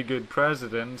very good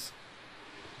presidents,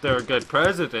 they're good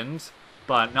presidents,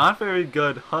 but not very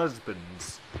good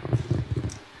husbands,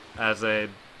 as they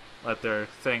let their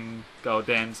thing go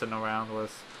dancing around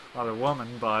with other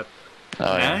women. But in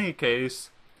any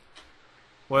case,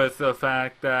 with the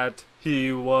fact that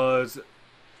he was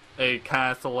a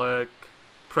Catholic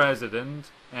president,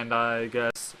 and I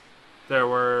guess there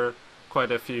were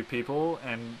quite a few people,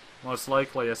 and most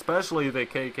likely especially the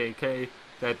KKK,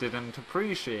 that didn't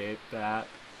appreciate that,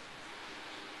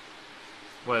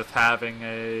 with having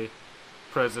a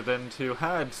president who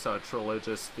had such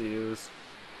religious views.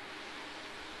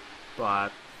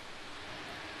 But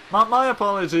my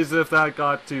apologies if that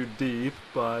got too deep,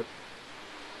 but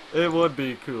it would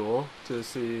be cool to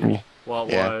see what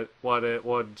it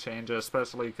would change,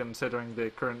 especially considering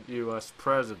the current US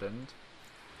president,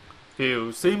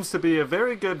 who seems to be a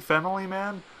very good family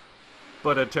man,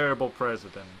 but a terrible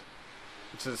president.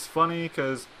 Which is funny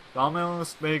because it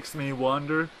almost makes me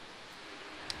wonder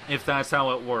if that's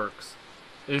how it works.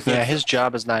 His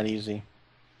job is not easy.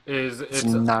 It's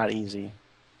not easy.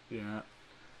 Yeah.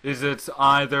 Is it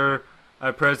either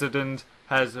a president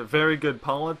has very good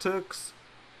politics,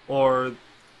 or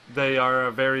they are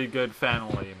a very good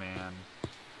family man,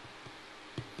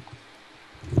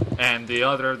 and the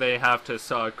other they have to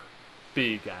suck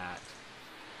big at?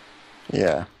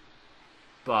 Yeah.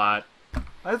 But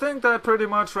I think that pretty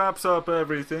much wraps up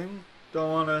everything.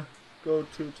 Don't want to go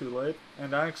too late.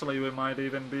 And actually, we might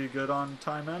even be good on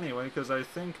time anyway, because I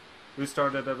think we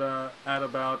started at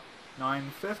about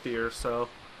 9:50 or so.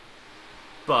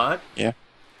 But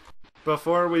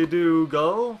before we do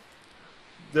go,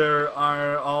 there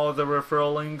are all the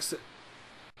referral links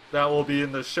that will be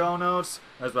in the show notes,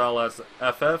 as well as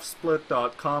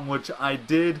ffsplit.com, which I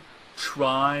did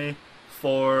try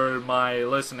for my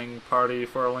listening party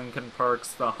for Linkin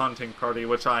Park's The Hunting Party,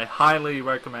 which I highly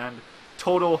recommend.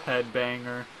 Total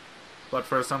headbanger. But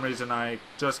for some reason I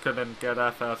just couldn't get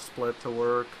FF Split to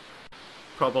work.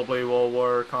 Probably will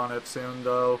work on it soon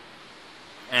though.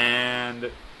 And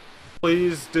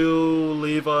please do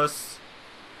leave us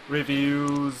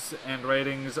reviews and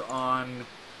ratings on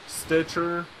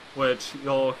Stitcher, which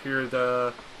you'll hear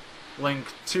the link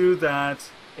to that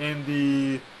in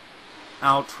the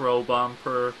outro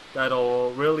bumper.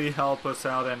 That'll really help us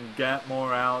out and get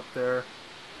more out there.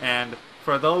 And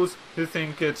for those who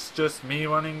think it's just me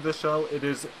running the show, it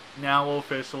is now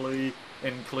officially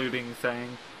including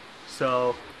Thang.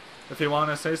 So if you want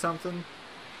to say something,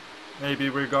 maybe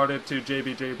regard it to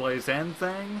JBJblaze and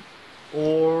Thang,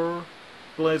 or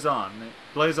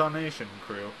BLAZONNATION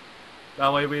crew.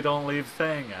 That way we don't leave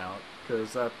Thang out,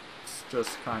 because that's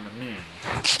just kind of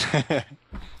mean.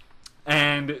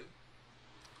 And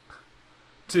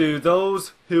to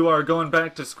those who are going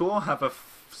back to school, have a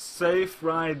safe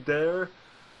ride there.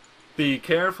 Be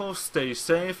careful, stay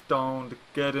safe, don't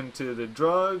get into the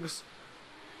drugs,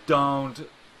 don't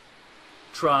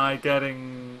try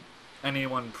getting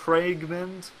anyone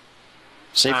pregnant.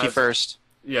 Safety first.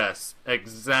 Yes,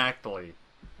 exactly.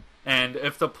 And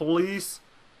if the police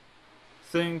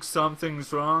think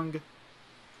something's wrong,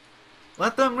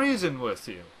 let them reason with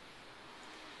you.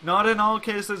 Not in all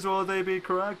cases will they be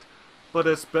correct, but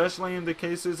especially in the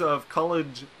cases of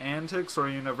college antics or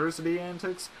university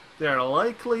antics, they are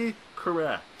likely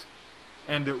correct.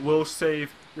 and it will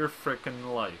save your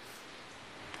frickin' life.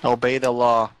 Obey the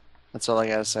law. That's all I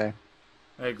gotta say.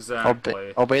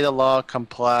 Exactly. Obey the law,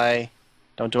 comply,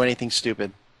 don't do anything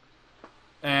stupid.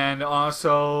 And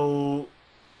also,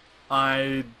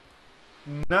 I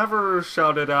never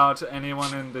shouted out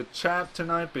anyone in the chat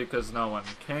tonight because no one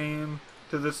came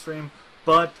to the stream.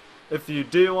 But if you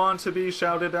do want to be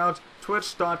shouted out,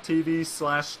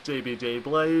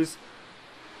 twitch.tv/JBJblaze.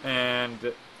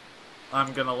 And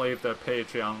I'm gonna leave the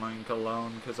Patreon link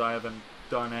alone because I haven't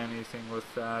done anything with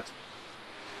that.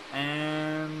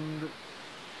 And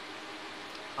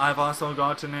I've also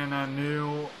gotten in a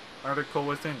new article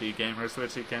with Indie Gamers,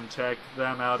 which you can check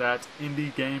them out at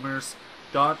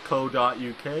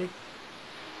indiegamers.co.uk.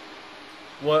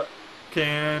 What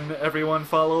can everyone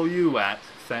follow you at,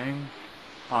 Thing,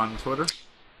 on Twitter?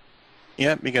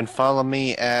 Yep, you can follow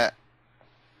me at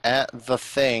the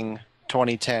Thing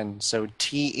 2010. So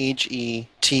THETHING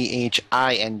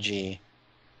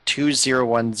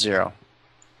 2010.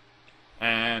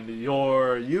 And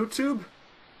your YouTube?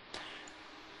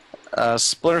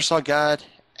 Splinter Cell God,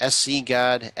 SC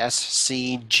God,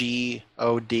 SCGOD.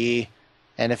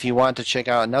 And if you want to check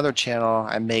out another channel,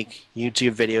 I make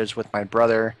YouTube videos with my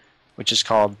brother, which is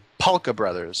called Palka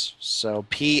Brothers. So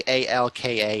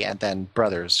PALKA and then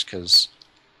Brothers, because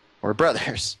we're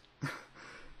brothers.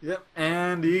 Yep,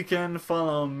 and you can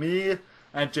follow me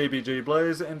at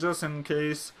JBJblaze, and just in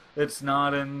case it's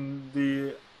not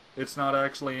actually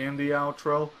in the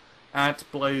outro, at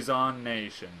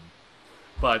BLAZONNATION.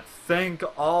 But thank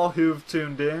all who've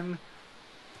tuned in.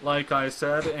 Like I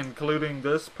said, including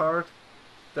this part,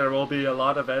 there will be a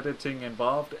lot of editing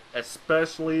involved,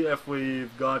 especially if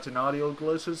we've gotten audio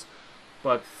glitches.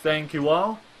 But thank you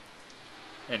all,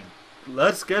 and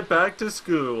let's get back to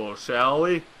school, shall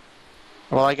we?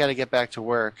 Well, I gotta get back to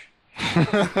work.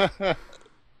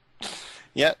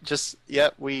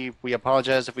 We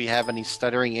apologize if we have any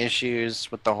stuttering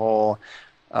issues with the whole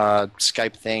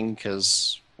Skype thing,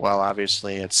 because, well,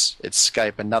 obviously it's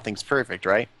Skype and nothing's perfect,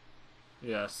 right?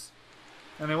 Yes.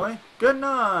 Anyway, good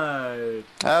night!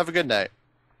 Have a good night.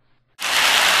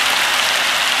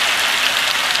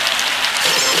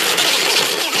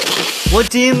 What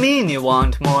do you mean you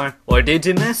want more? Or did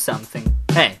you miss something?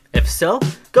 Hey, if so,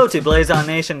 go to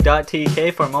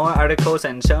blazonnation.tk for more articles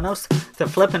and show notes, to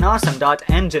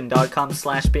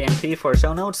flippinawesome.engine.com/BNP for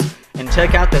show notes, and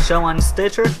check out the show on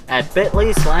Stitcher at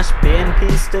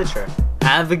bit.ly/BNP Stitcher.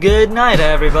 Have a good night,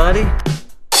 everybody!